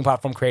a streaming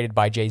platform created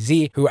by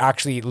Jay-Z who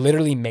actually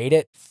literally made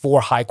it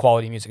for high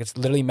quality music. It's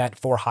literally meant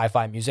for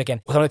hi-fi music.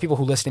 And some of the people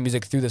who listen to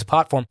music through this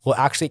platform will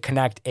actually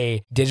connect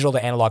a digital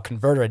to analog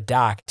converter, a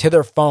DAC, to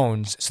their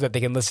phones so that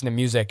they can listen to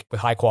music with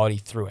high quality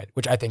through it,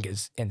 which I think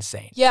is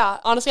insane. Yeah,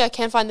 honestly, I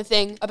can't find the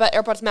thing about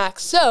AirPods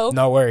Max. So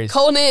no worries.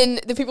 Calling in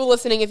the people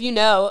listening, if you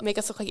know, make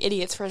us look like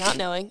idiots for not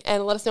knowing,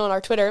 and let us know on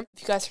our Twitter.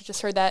 If you guys have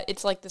just heard that,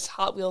 it's like this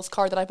Hot Wheels Wheels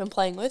car that I've been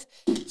playing with.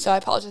 So I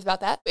apologize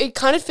about that. It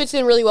kind of fits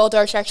in really well,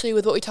 Darsh, actually,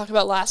 with what we talked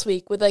about last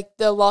week with like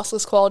the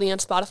lossless quality on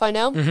Spotify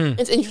now.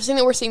 It's interesting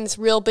that we're seeing this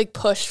real big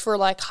push for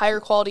like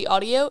higher quality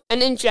audio.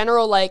 And in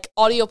general, like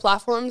audio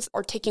platforms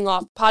are taking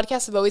off.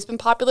 Podcasts have always been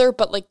popular,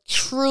 but like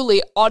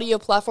truly audio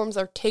platforms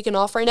are taking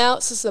off right now.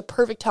 So this is a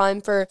perfect time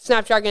for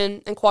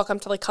Snapdragon and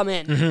Qualcomm to like come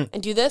in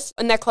and do this.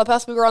 And that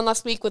Clubhouse we were on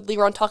last week with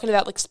Leron talking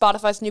about like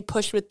Spotify's new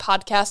push with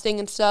podcasting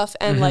and stuff,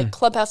 and like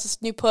Clubhouse's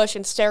new push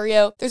and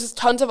stereo. There's just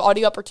tons of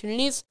audio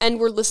opportunities, and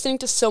we're listening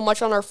to so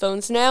much on our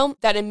phones now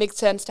that it makes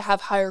sense to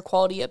have higher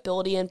quality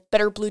ability and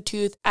better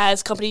Bluetooth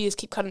as companies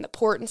keep cutting the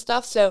port and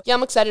stuff. So yeah,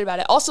 I'm excited about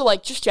it. Also,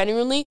 like just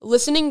genuinely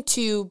listening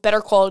to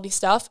better quality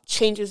stuff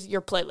changes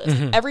your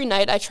playlist. Every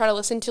night I try to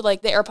listen to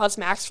like the AirPods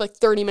Max for like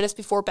 30 minutes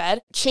before bed.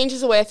 It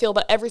changes the way I feel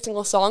about every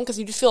single song because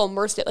you just feel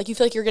immersed in it. Like you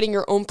feel like you're getting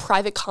your own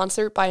private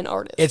concert by an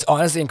artist. It's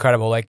honestly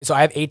incredible. Like, so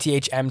I have ATH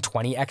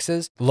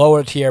M20Xs,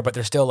 lower tier, but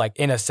they're still like,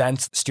 in a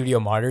sense, studio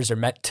monitors. They're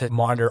meant to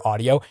monitor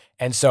audio.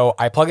 And so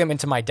I plug them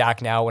into my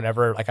DAC now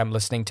whenever like I'm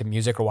listening to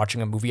music or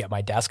watching a movie at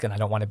my desk and I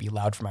don't want to be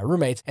loud for my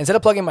roommates. Instead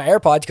of plugging my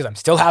AirPods, because I'm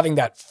still having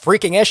that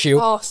freaking issue.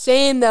 Oh,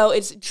 same though.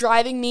 It's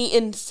driving me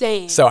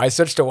insane. So I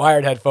switched to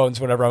wired headphones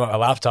whenever I'm on my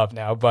laptop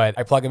now, but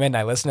I plug them in and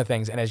I listen to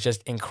things, and it's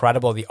just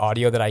incredible the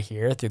audio that I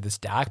hear through this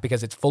DAC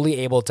because it's fully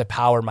able to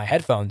power my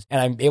headphones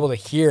and I'm able to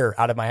hear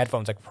out of my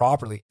headphones like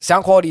properly.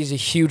 Sound quality is a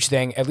huge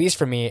thing, at least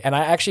for me. And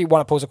I actually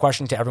want to pose a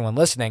question to everyone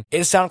listening.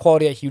 Is sound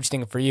quality a huge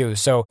thing for you?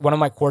 So one of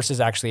my courses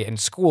actually in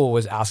school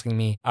was asking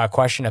me a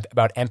question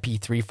about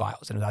MP3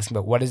 files, and it was asking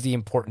about what is the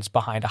importance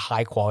behind a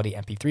high quality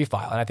MP3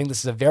 file. And I think this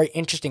is a very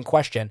interesting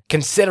question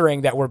considering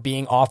that we're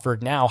being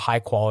offered now high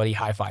quality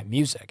hi-fi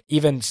music.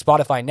 Even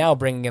Spotify now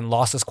bringing in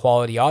lossless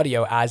quality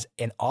audio as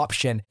an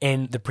option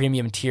in the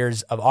premium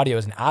tiers of audio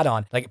as an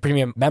add-on, like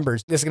premium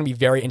members. This is going to be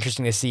very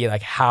interesting to see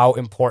like how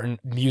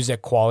important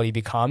music quality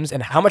becomes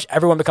and how much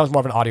everyone becomes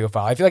more of an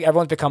audiophile. I feel like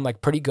everyone's become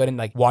like pretty good in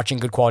like watching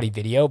good quality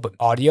video, but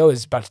audio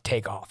is about to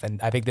take off.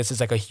 And I think this is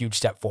like a huge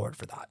step forward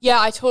for that. Yeah,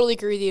 I totally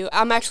agree with you.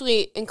 I'm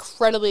actually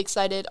incredibly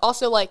excited.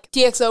 Also, like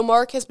DxO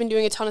Mark has been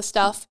doing a ton of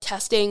stuff,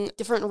 testing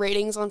different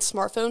ratings on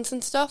smartphones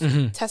and stuff,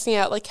 testing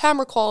out like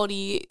camera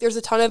quality. There's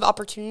a ton of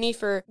opportunity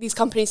for these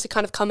companies to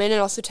kind of come in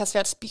and also test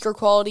out speaker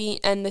quality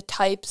and the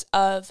types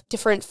of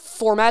different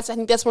formats. I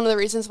think that's one of the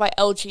reasons why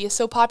LG is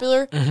so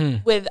popular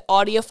with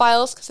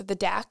audiophiles because of the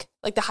DAC.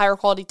 Like the higher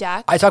quality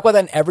DAC. I talk about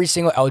that in every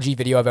single LG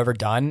video I've ever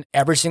done.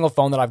 Every single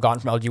phone that I've gotten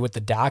from LG with the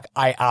DAC,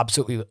 I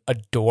absolutely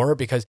adore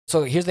because,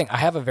 so here's the thing, I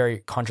have a very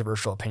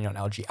controversial opinion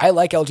on LG. I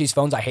like LG's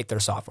phones, I hate their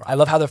software. I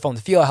love how their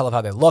phones feel, I love how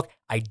they look.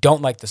 I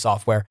don't like the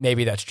software.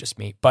 Maybe that's just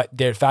me. But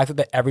the fact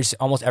that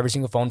almost every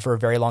single phone for a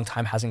very long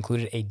time has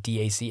included a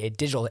DAC, a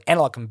digital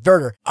analog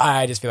converter,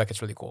 I just feel like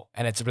it's really cool.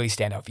 And it's a really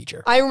standout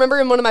feature. I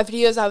remember in one of my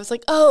videos, I was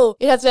like, oh,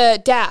 it has a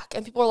DAC.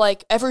 And people were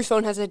like, every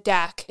phone has a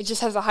DAC. It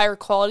just has a higher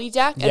quality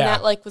DAC. And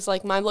that like was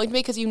like mind blowing to me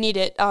because you need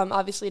it,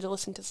 obviously, to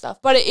listen to stuff.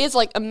 But it is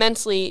like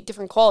immensely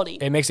different quality.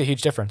 It makes a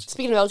huge difference.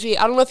 Speaking of LG,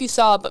 I don't know if you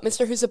saw, but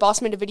Mr. Who's the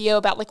Boss made a video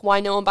about like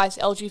why no one buys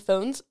LG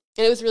phones.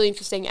 And it was really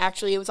interesting,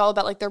 actually. It was all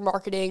about like their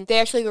marketing. They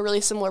actually have a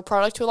really similar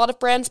product to a lot of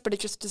brands, but it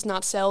just does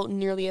not sell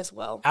nearly as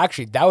well.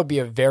 Actually, that would be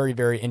a very,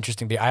 very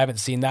interesting video. I haven't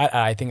seen that.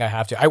 I think I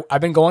have to. I've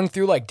been going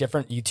through like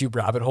different YouTube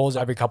rabbit holes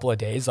every couple of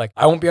days. Like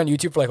I won't be on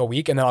YouTube for like a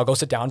week and then I'll go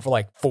sit down for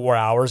like 4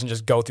 hours and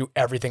just go through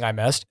everything I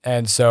missed.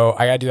 And so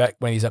I got to do that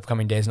one of these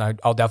upcoming days, and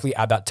I'll definitely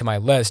add that to my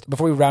list.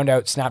 Before we round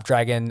out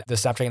Snapdragon, the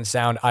Snapdragon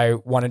Sound, I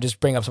want to just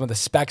bring up some of the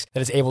specs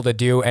that it's able to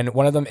do. And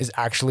one of them is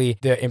actually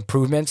the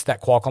improvements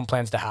that Qualcomm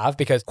plans to have,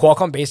 because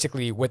Qualcomm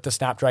basically with the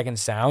Snapdragon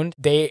Sound,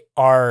 they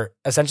are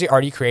essentially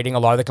already creating a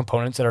lot of the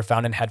components that are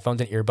found in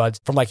headphones and earbuds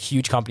from like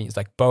huge companies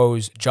like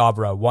Bose,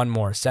 Jabra, One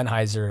More,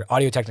 Sennheiser,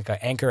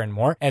 Audio-Technica, Anker, and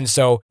more. And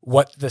so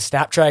what the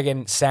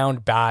Snapdragon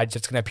Sound badge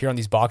that's going to appear on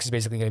these boxes is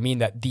basically going to mean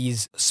that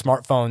these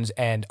smartphones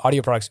and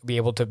audio products will be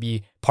able to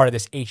be part of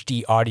this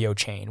HD audio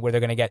chain where they're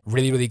going to get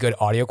really, really good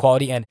audio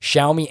quality. And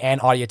Xiaomi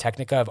and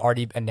Audio-Technica have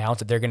already announced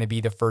that they're going to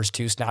be the first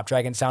two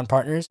Snapdragon Sound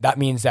partners. That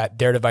means that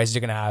their devices are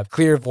going to have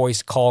clear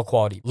voice call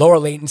quality, lower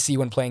latency,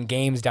 when playing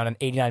games down in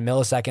 89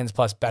 milliseconds,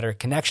 plus better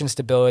connection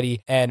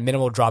stability and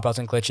minimal dropouts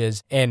and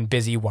glitches in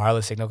busy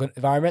wireless signal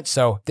environments.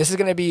 So this is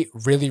going to be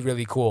really,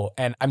 really cool.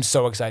 And I'm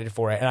so excited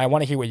for it. And I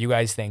want to hear what you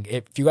guys think.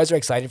 If you guys are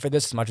excited for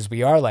this as much as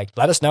we are, like,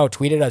 let us know.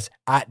 Tweet at us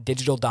at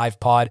Digital Dive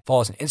Pod.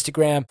 Follow us on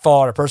Instagram.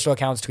 Follow our personal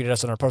accounts. Tweet at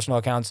us on our personal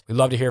accounts. We'd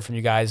love to hear from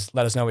you guys.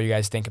 Let us know what you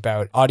guys think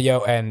about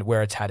audio and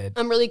where it's headed.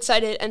 I'm really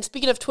excited. And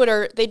speaking of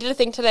Twitter, they did a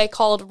thing today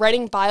called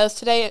writing bios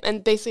today.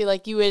 And basically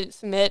like you would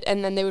submit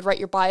and then they would write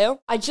your bio.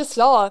 I just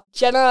saw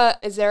Jenna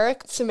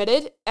Azaric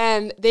submitted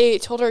and they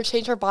told her to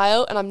change her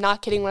bio. And I'm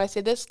not kidding when I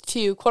say this,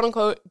 to quote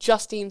unquote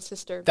Justine's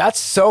sister. That's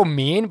so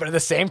mean, but at the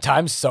same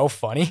time, so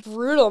funny.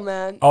 Brutal,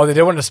 man. Oh, they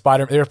did one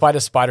to They replied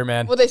to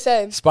Spider-Man. What'd they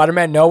say?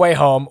 Spider-Man No Way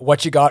Home.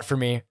 What you got for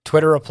me?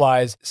 Twitter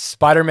replies,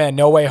 Spider-Man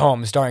No Way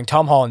Home, starring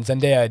Tom Holland, Zendaya,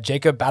 Zendaya,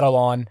 Jacob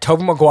Batalon,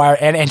 Tobey Maguire,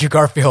 and Andrew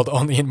Garfield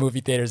only in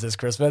movie theaters this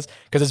Christmas,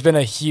 because there's been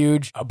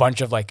a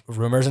bunch of like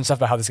rumors and stuff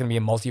about how this is going to be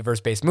a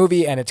multiverse-based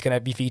movie, and it's going to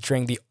be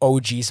featuring the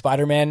OG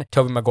Spider-Man,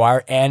 Tobey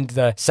Maguire, and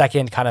the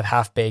second kind of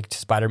half-baked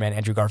Spider-Man,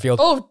 Andrew Garfield.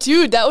 Oh,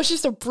 dude, that was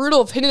just a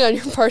brutal opinion on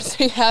your part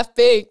saying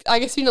half-baked. I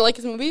guess you didn't like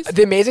his movies?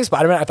 The Amazing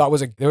Spider-Man, I thought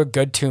they were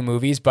good 2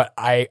 movies, but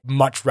I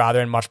much rather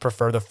and much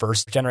prefer the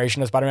first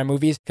generation of Spider-Man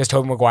movies, because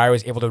Tobey Maguire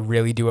was able to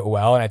really do it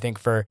well, and I think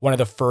for one of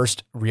the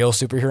first real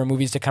superhero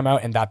movies to come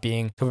out, and that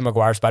being Tobey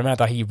Maguire's Spider-Man, I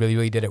thought he really,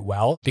 really did it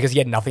well, because he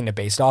had nothing to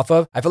base it off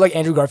of. I feel like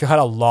Andrew Garfield had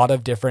a lot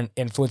of different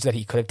influence that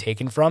he could have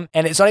taken from,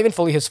 and it's not even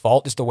fully his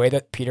fault, just the way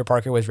that Peter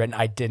Parker was written.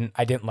 I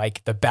didn't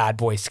like the bad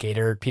boy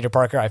skater Peter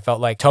Parker. I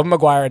felt like Tobey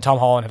Maguire and Tom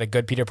Holland had a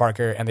good Peter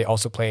Parker, and they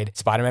also played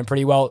Spider-Man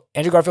pretty well.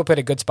 Andrew Garfield played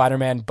a good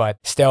Spider-Man, but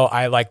still,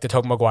 I like the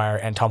Tobey Maguire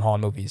and Tom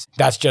Holland movies.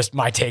 That's just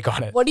my take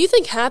on it. What do you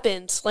think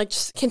happens? Like,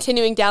 just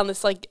continuing down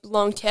this like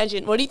long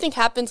tangent, what do you think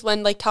happens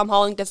when like Tom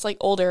Holland gets like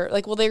older?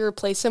 Like, will they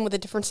replace him with a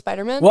different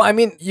Spider-Man? Well, I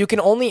mean, you can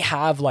only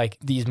have like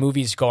these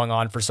movies going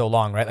on for so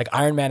long, right? Like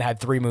Iron Man had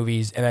 3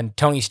 movies, and then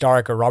Tony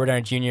Stark or Robert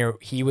Downey Jr.,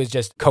 he was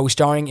just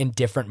co-starring in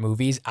different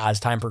movies as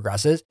time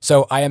progresses.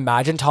 So I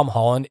imagine Tom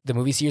Holland, the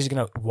movie series is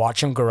going to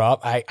watch him grow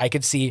up. I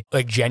could see,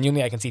 like,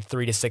 genuinely, I can see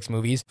 3 to 6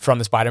 movies from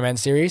the Spider-Man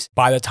series.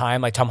 By the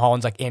time like Tom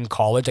Holland's like in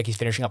college, like he's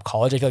finishing up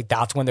college, I feel like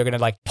that's when they're going to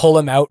like pull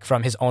him out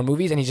from his own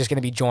movies, and he's just going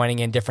to be joining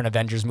in different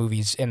Avengers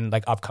movies in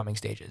like upcoming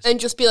stages. And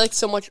just be like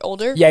so much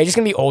older? Yeah, he's just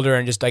going to be older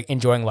and just like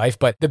enjoying life.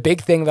 But the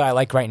big thing that I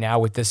like right now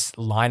with this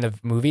line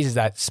of movies is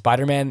that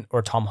Spider-Man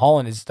or Tom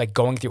Holland is like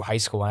going through high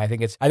school, and I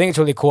think it's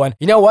really cool. And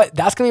you know what?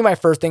 That's going to be my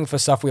first thing for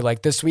stuff we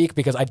like this week,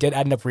 because I did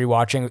end up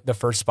rewatching the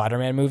first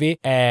Spider-Man movie,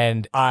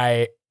 and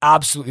I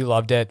absolutely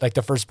loved it. Like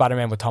the first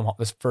Spider-Man with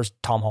this first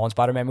Tom Holland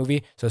Spider-Man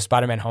movie. So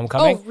Spider-Man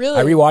Homecoming. Oh, really?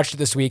 I rewatched it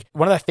this week.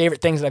 One of the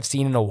favorite things that I've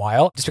seen in a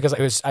while, just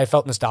because I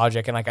felt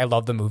nostalgic, and like I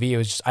love the movie. It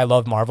was just, I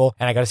love Marvel,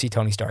 and I got to see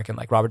Tony Stark and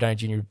like Robert Downey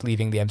Jr.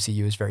 leaving the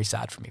MCU is very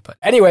sad for me. But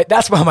anyway,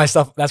 that's one of my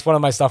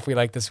stuff we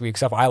like this week.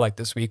 Stuff I like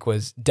this week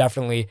was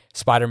definitely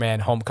Spider-Man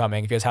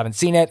Homecoming. If you guys haven't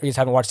seen it, or you guys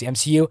haven't watched the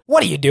MCU,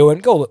 what are you doing?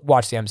 Go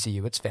watch the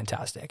MCU. It's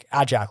fantastic.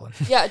 Jacqueline.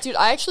 Yeah, dude,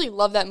 I actually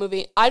love that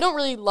movie. I don't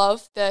really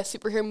love the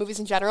superhero movies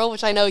in general,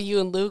 which I know you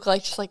and Luke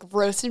like just like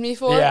roasted me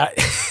for. Yeah.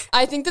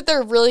 I think that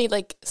they're really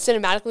like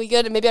cinematically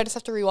good, and maybe I just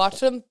have to rewatch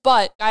them,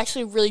 but I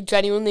actually really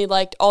genuinely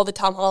liked all the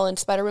Tom Holland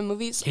Spider-Man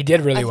movies. He did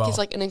really well. He's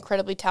like an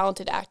incredibly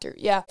talented actor.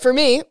 Yeah. For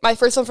me, my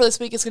first one for this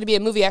week is going to be a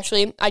movie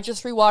actually. I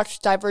just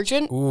rewatched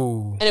Divergent.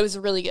 Ooh. And it was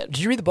really good. Did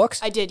you read the books?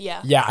 I did,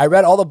 yeah. Yeah, I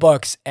read all the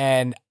books,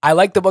 and I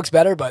liked the books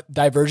better, but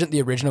Divergent,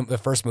 the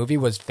first movie,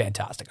 was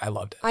fantastic. I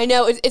loved it. I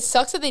know. It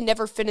sucks that they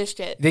never finished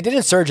it. They did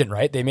Insurgent,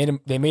 right? They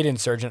made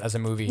Insurgent as a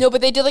movie. No,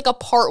 but they did like a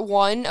part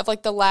 1 of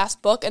like the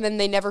last book, and then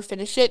they never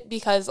finished it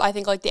because I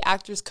think like the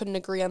actors couldn't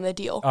agree on the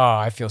deal. Oh,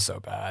 I feel so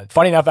bad.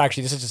 Funny enough,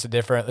 actually, this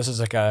is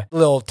like a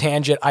little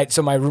tangent.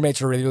 So my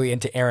roommates were really, really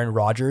into Aaron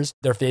Rodgers.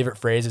 Their favorite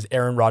phrase is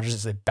Aaron Rodgers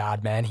is a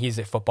bad man. He's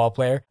a football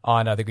player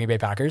on the Green Bay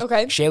Packers.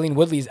 Okay. Shailene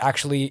Woodley's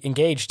actually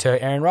engaged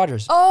to Aaron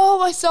Rodgers.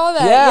 Oh, I saw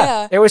that.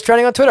 Yeah. It was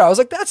trending on Twitter. I was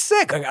like, that's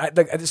sick.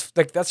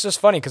 That's just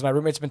funny, because my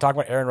roommates have been talking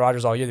about Aaron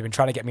Rodgers all year. They've been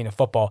trying to get me into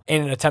football.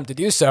 In an attempt to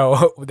do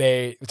so,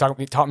 they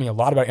taught me a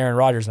lot about Aaron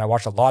Rodgers, and I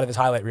watched a lot of his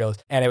highlight reels,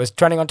 and it was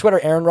trending on Twitter,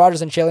 Aaron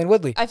Rodgers and Shailene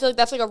Woodley. I feel like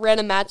that's like a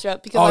random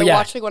matchup, because I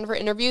watched like one of her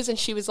interviews, and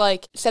she was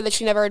like, said that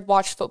she never had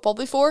watched football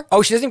before.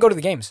 Oh, she doesn't go to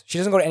the games. She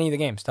doesn't go to any of the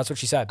games. That's what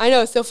she said. I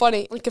know, it's so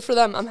funny. Like, good for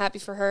them. I'm happy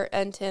for her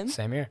and Tim.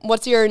 Same here.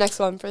 What's your next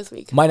one for this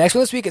week? My next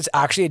one this week is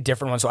actually a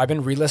different one. So I've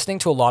been re-listening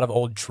to a lot of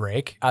old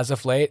Drake as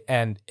of late.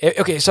 And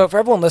so for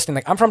everyone listening,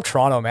 like I'm from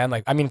Toronto, man.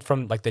 Like, I mean,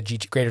 from like the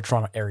Greater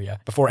Toronto area.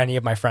 Before any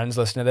of my friends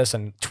listen to this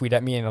and tweet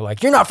at me and they're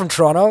like, "You're not from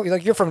Toronto. You're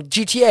like, you're from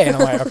GTA." And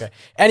I'm like, okay.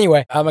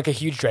 Anyway, I'm like a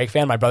huge Drake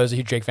fan. My brother's a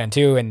huge Drake fan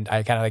too. And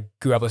I kind of like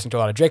grew up listening to a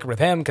lot of Drake with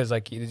him, because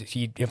like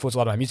he influenced a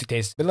lot of my music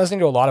taste. Been listening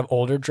to a lot of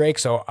older Drake.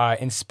 So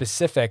in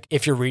specific,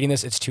 if you're reading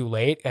this, it's too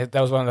late. That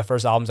was one of the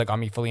first albums that got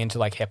me fully into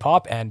like hip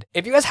hop. And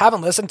if you guys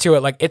haven't listened to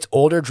it, like it's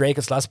older Drake,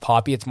 it's less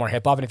poppy, it's more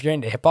hip hop. And if you're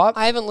into hip hop,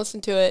 I haven't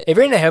listened to it. If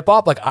you're into hip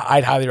hop, like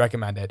I'd highly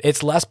recommend it.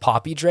 It's less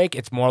poppy Drake,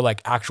 it's more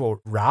like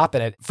actual rap,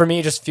 and for me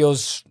it just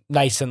feels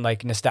nice and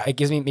like nostalgic.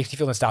 Makes me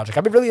feel nostalgic.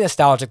 I've been really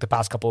nostalgic the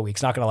past couple of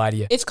weeks, not gonna lie to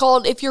you. It's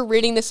called If You're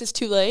Reading This, It's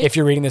Too Late. If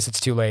You're Reading This, It's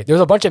Too Late. There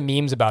was a bunch of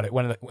memes about it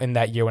in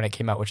that year when it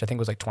came out, which I think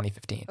was like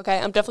 2015. Okay,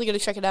 I'm definitely gonna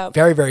check it out.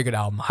 Very, very good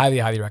album. Highly,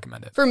 highly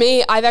recommend it. For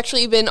me, I've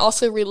actually been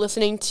also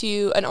re-listening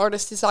to an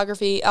artist's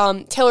discography.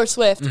 Taylor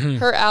Swift. Mm-hmm.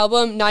 Her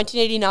album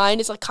 1989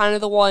 is like kind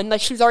of the one.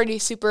 Like, she was already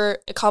super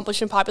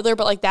accomplished and popular,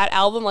 but like that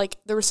album, like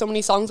there were so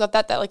many songs of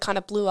that like kind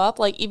of blew up.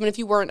 Like, even if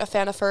you weren't a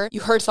fan of her,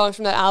 you heard songs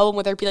from that album,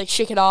 whether it be like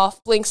Shake It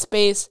Off, Blank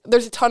Space,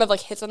 there's a ton of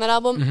like hits on that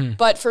album.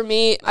 But for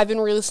me, I've been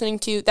re-listening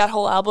to that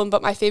whole album,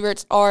 but my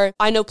favorites are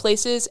I Know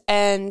Places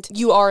and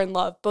You Are in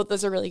Love. Both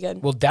those are really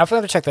good. We'll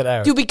definitely have to check that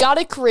out. Dude, we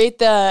gotta create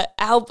the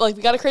album, like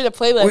we gotta create a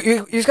playlist.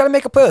 You just gotta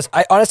make a playlist.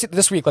 I honestly,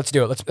 this week, let's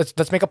do it.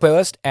 Let's make a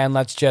playlist and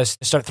let's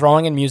just start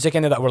throwing in music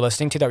into that we're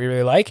listening to that we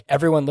really like.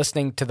 Everyone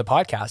listening to the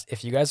podcast,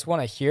 if you guys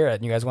want to hear it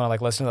and you guys want to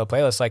like listen to the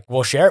playlist, like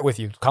we'll share it with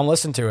you. Come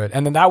listen to it.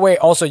 And then that way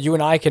also you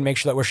and I can make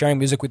sure that we're sharing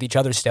music with each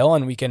other still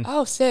and we can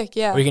sick,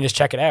 yeah. We can just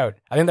check it out.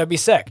 I think that'd be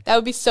sick. That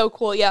would be so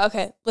cool. Yeah,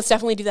 okay. Let's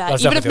definitely do that.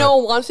 Even if no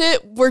one wants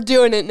it, we're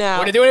doing it now.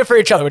 We're doing it for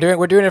each other.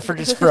 We're doing it for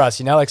just for us,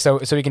 you know, like so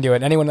we can do it.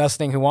 And anyone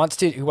listening who wants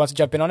to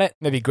jump in on it,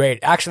 that'd be great.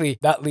 Actually,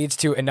 that leads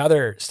to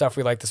another stuff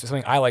we like this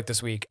something I like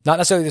this week. Not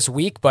necessarily this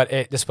week, but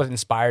this was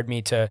inspired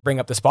me to bring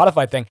up the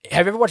Spotify thing.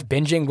 Have you ever watched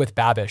Binging with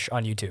Babish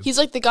on YouTube? He's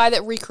like the guy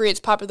that recreates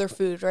popular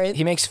food, right?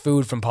 He makes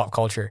food from pop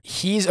culture.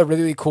 He's a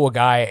really, really cool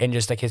guy and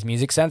just like his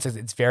music sense.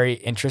 It's very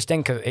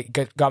interesting because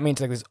it got me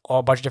into like this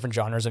a bunch of different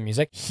genres of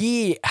music.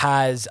 He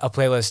has a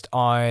playlist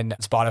on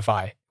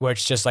Spotify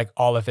which just like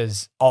all of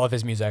his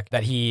music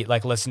that he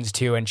like listens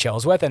to and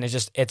chills with, and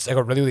it's like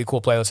a really, really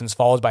cool playlist, and it's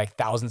followed by like,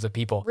 thousands of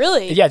people.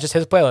 Really? Yeah, just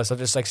his playlist of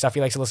just like stuff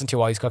he likes to listen to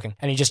while he's cooking,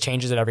 and he just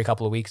changes it every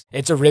couple of weeks.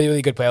 It's a really,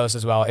 really good playlist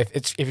as well.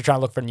 If you're trying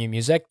to look for new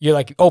music, you're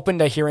like open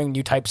to hearing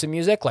new types of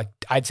music, like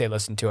I'd say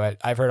listen to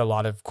it. I've heard a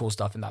lot of cool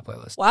stuff in that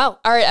playlist. Wow.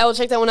 All right, I will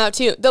check that one out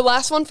too. The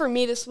last one for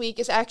me this week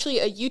is actually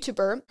a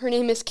YouTuber. Her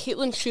name is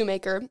Caitlin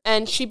Shoemaker,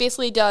 and she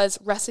basically does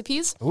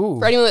recipes. Ooh.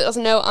 For anyone that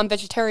doesn't know, I'm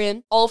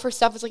vegetarian. All of her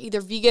stuff is like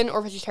either vegan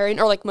or vegetarian,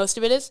 or like most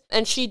of it is.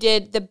 And she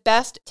did the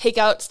best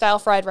takeout style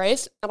fried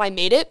rice, and I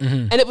made it,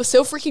 and it was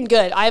so freaking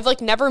good. I've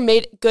like never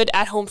made good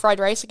at home fried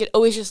rice. Like it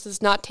always just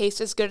does not taste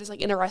as good as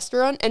like in a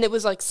restaurant, and it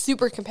was like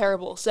super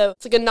comparable. So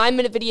it's like a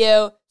 9-minute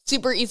video.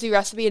 Super easy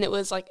recipe, and it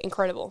was like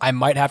incredible. I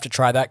might have to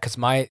try that because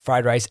my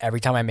fried rice, every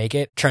time I make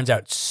it, turns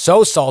out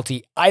so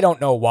salty. I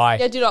don't know why.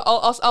 Yeah, dude,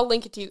 I'll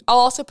link it to you. I'll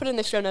also put it in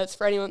the show notes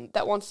for anyone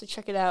that wants to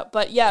check it out.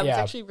 But yeah, it was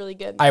actually really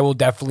good. I will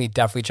definitely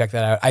check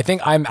that out. I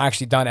think I'm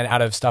actually done and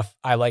out of stuff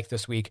I like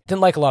this week.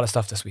 Didn't like a lot of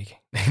stuff this week.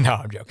 No,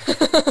 I'm joking.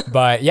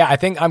 But yeah, I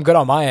think I'm good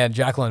on my end.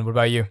 Jacqueline, what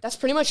about you? That's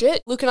pretty much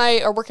it. Luke and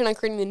I are working on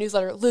creating the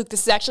newsletter. Luke,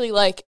 this is actually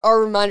like our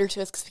reminder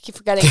to us because we keep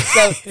forgetting.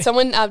 So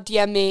someone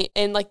DM'd me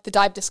in like the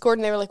Dive Discord,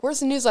 and they were like,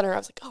 "Where's the newsletter?" I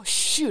was like, "Oh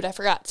shoot, I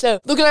forgot."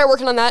 So Luke and I are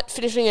working on that,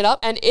 finishing it up,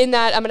 and in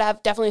that I'm gonna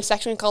have definitely a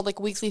section called like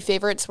weekly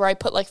favorites where I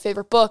put like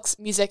favorite books,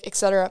 music,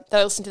 etc. that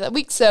I listen to that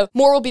week. So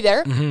more will be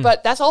there.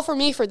 But that's all for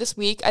me for this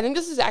week. I think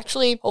this is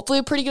actually hopefully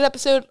a pretty good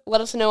episode.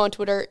 Let us know on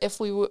Twitter if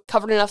we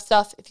covered enough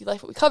stuff, if you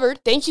like what we covered.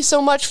 Thank you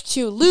so much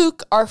to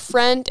Luke, our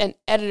friend and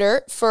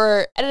editor,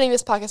 for editing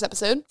this podcast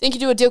episode. Thank you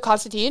to Adil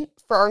Constantine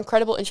for our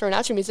incredible intro and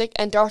outro music,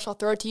 and Darsh, I'll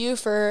throw it to you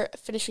for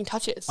finishing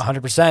touches.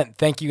 100%.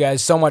 Thank you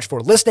guys so much for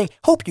listening.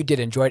 Hope you did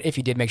enjoy it. If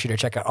you did, make sure to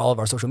check out all of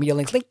our social media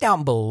links linked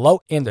down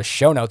below in the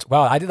show notes.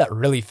 Wow, I did that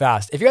really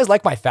fast. If you guys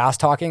like my fast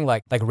talking,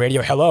 like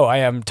radio, hello, I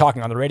am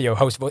talking on the radio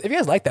host. If you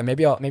guys like that,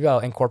 maybe I'll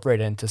incorporate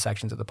it into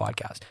sections of the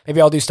podcast.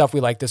 Maybe I'll do stuff we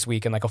like this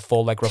week in like a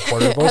full like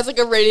reporter voice. As like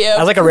a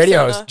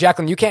radio host.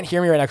 Jacqueline, you can't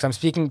hear me right now because I'm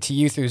speaking to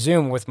you through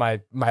Zoom with my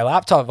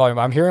laptop volume.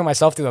 I'm hearing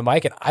myself through the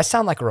mic, and I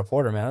sound like a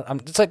reporter, man. I'm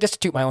just like just to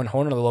toot my own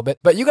horn a little bit.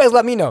 But you guys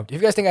let me know if you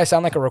guys think I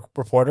sound like a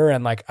reporter,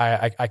 and like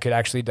I could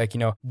actually like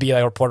be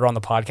like a reporter on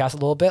the podcast a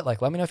little bit.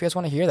 Like let me know if you guys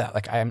want to hear that.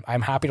 Like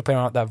I'm happy to play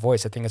around with that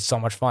voice. I think it's so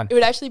much fun. It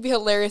would actually be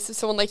hilarious if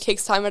someone like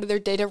takes time out of their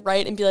day to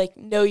write and be like,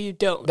 "No, you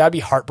don't." That'd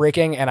be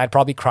heartbreaking, and I'd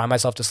probably cry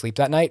myself to sleep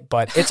that night.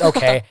 But it's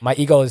okay. My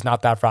ego is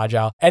not that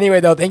fragile. Anyway,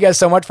 though, thank you guys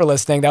so much for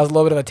listening. That was a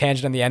little bit of a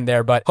tangent in the end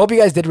there, but hope you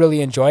guys did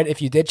really enjoy it.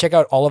 If you did, check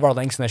out all of our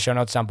links in the show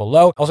notes down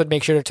below. Also,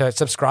 make sure to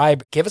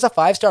subscribe. Give us a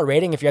 5-star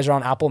rating if you guys are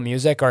on Apple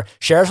Music, or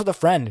share us with a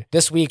friend.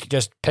 This week,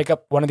 just pick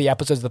up one of the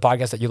episodes of the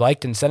podcast that you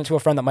liked and send it to a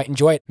friend that might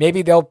enjoy it.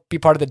 Maybe they'll be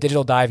part of the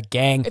Digital Dive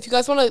gang. If you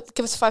guys want to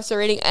give us a 5-star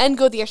rating and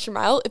go the extra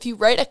mile, if you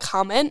write a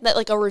comment, that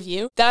like a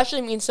review, that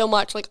actually means so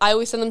much. Like I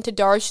always send them to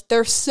Darsh.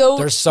 They're so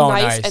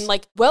nice and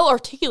like well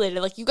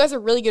articulated. Like you guys are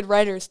really good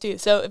writers too.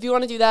 So if you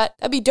want to do that,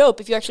 that'd be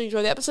dope if you actually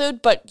enjoy the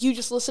episode. But you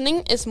just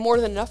listening is more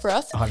than enough for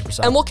us.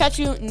 100%. And we'll catch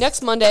you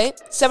next Monday,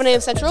 7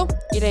 a.m. Central,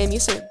 8 a.m.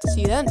 Eastern.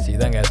 See you then. See you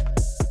then,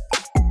 guys.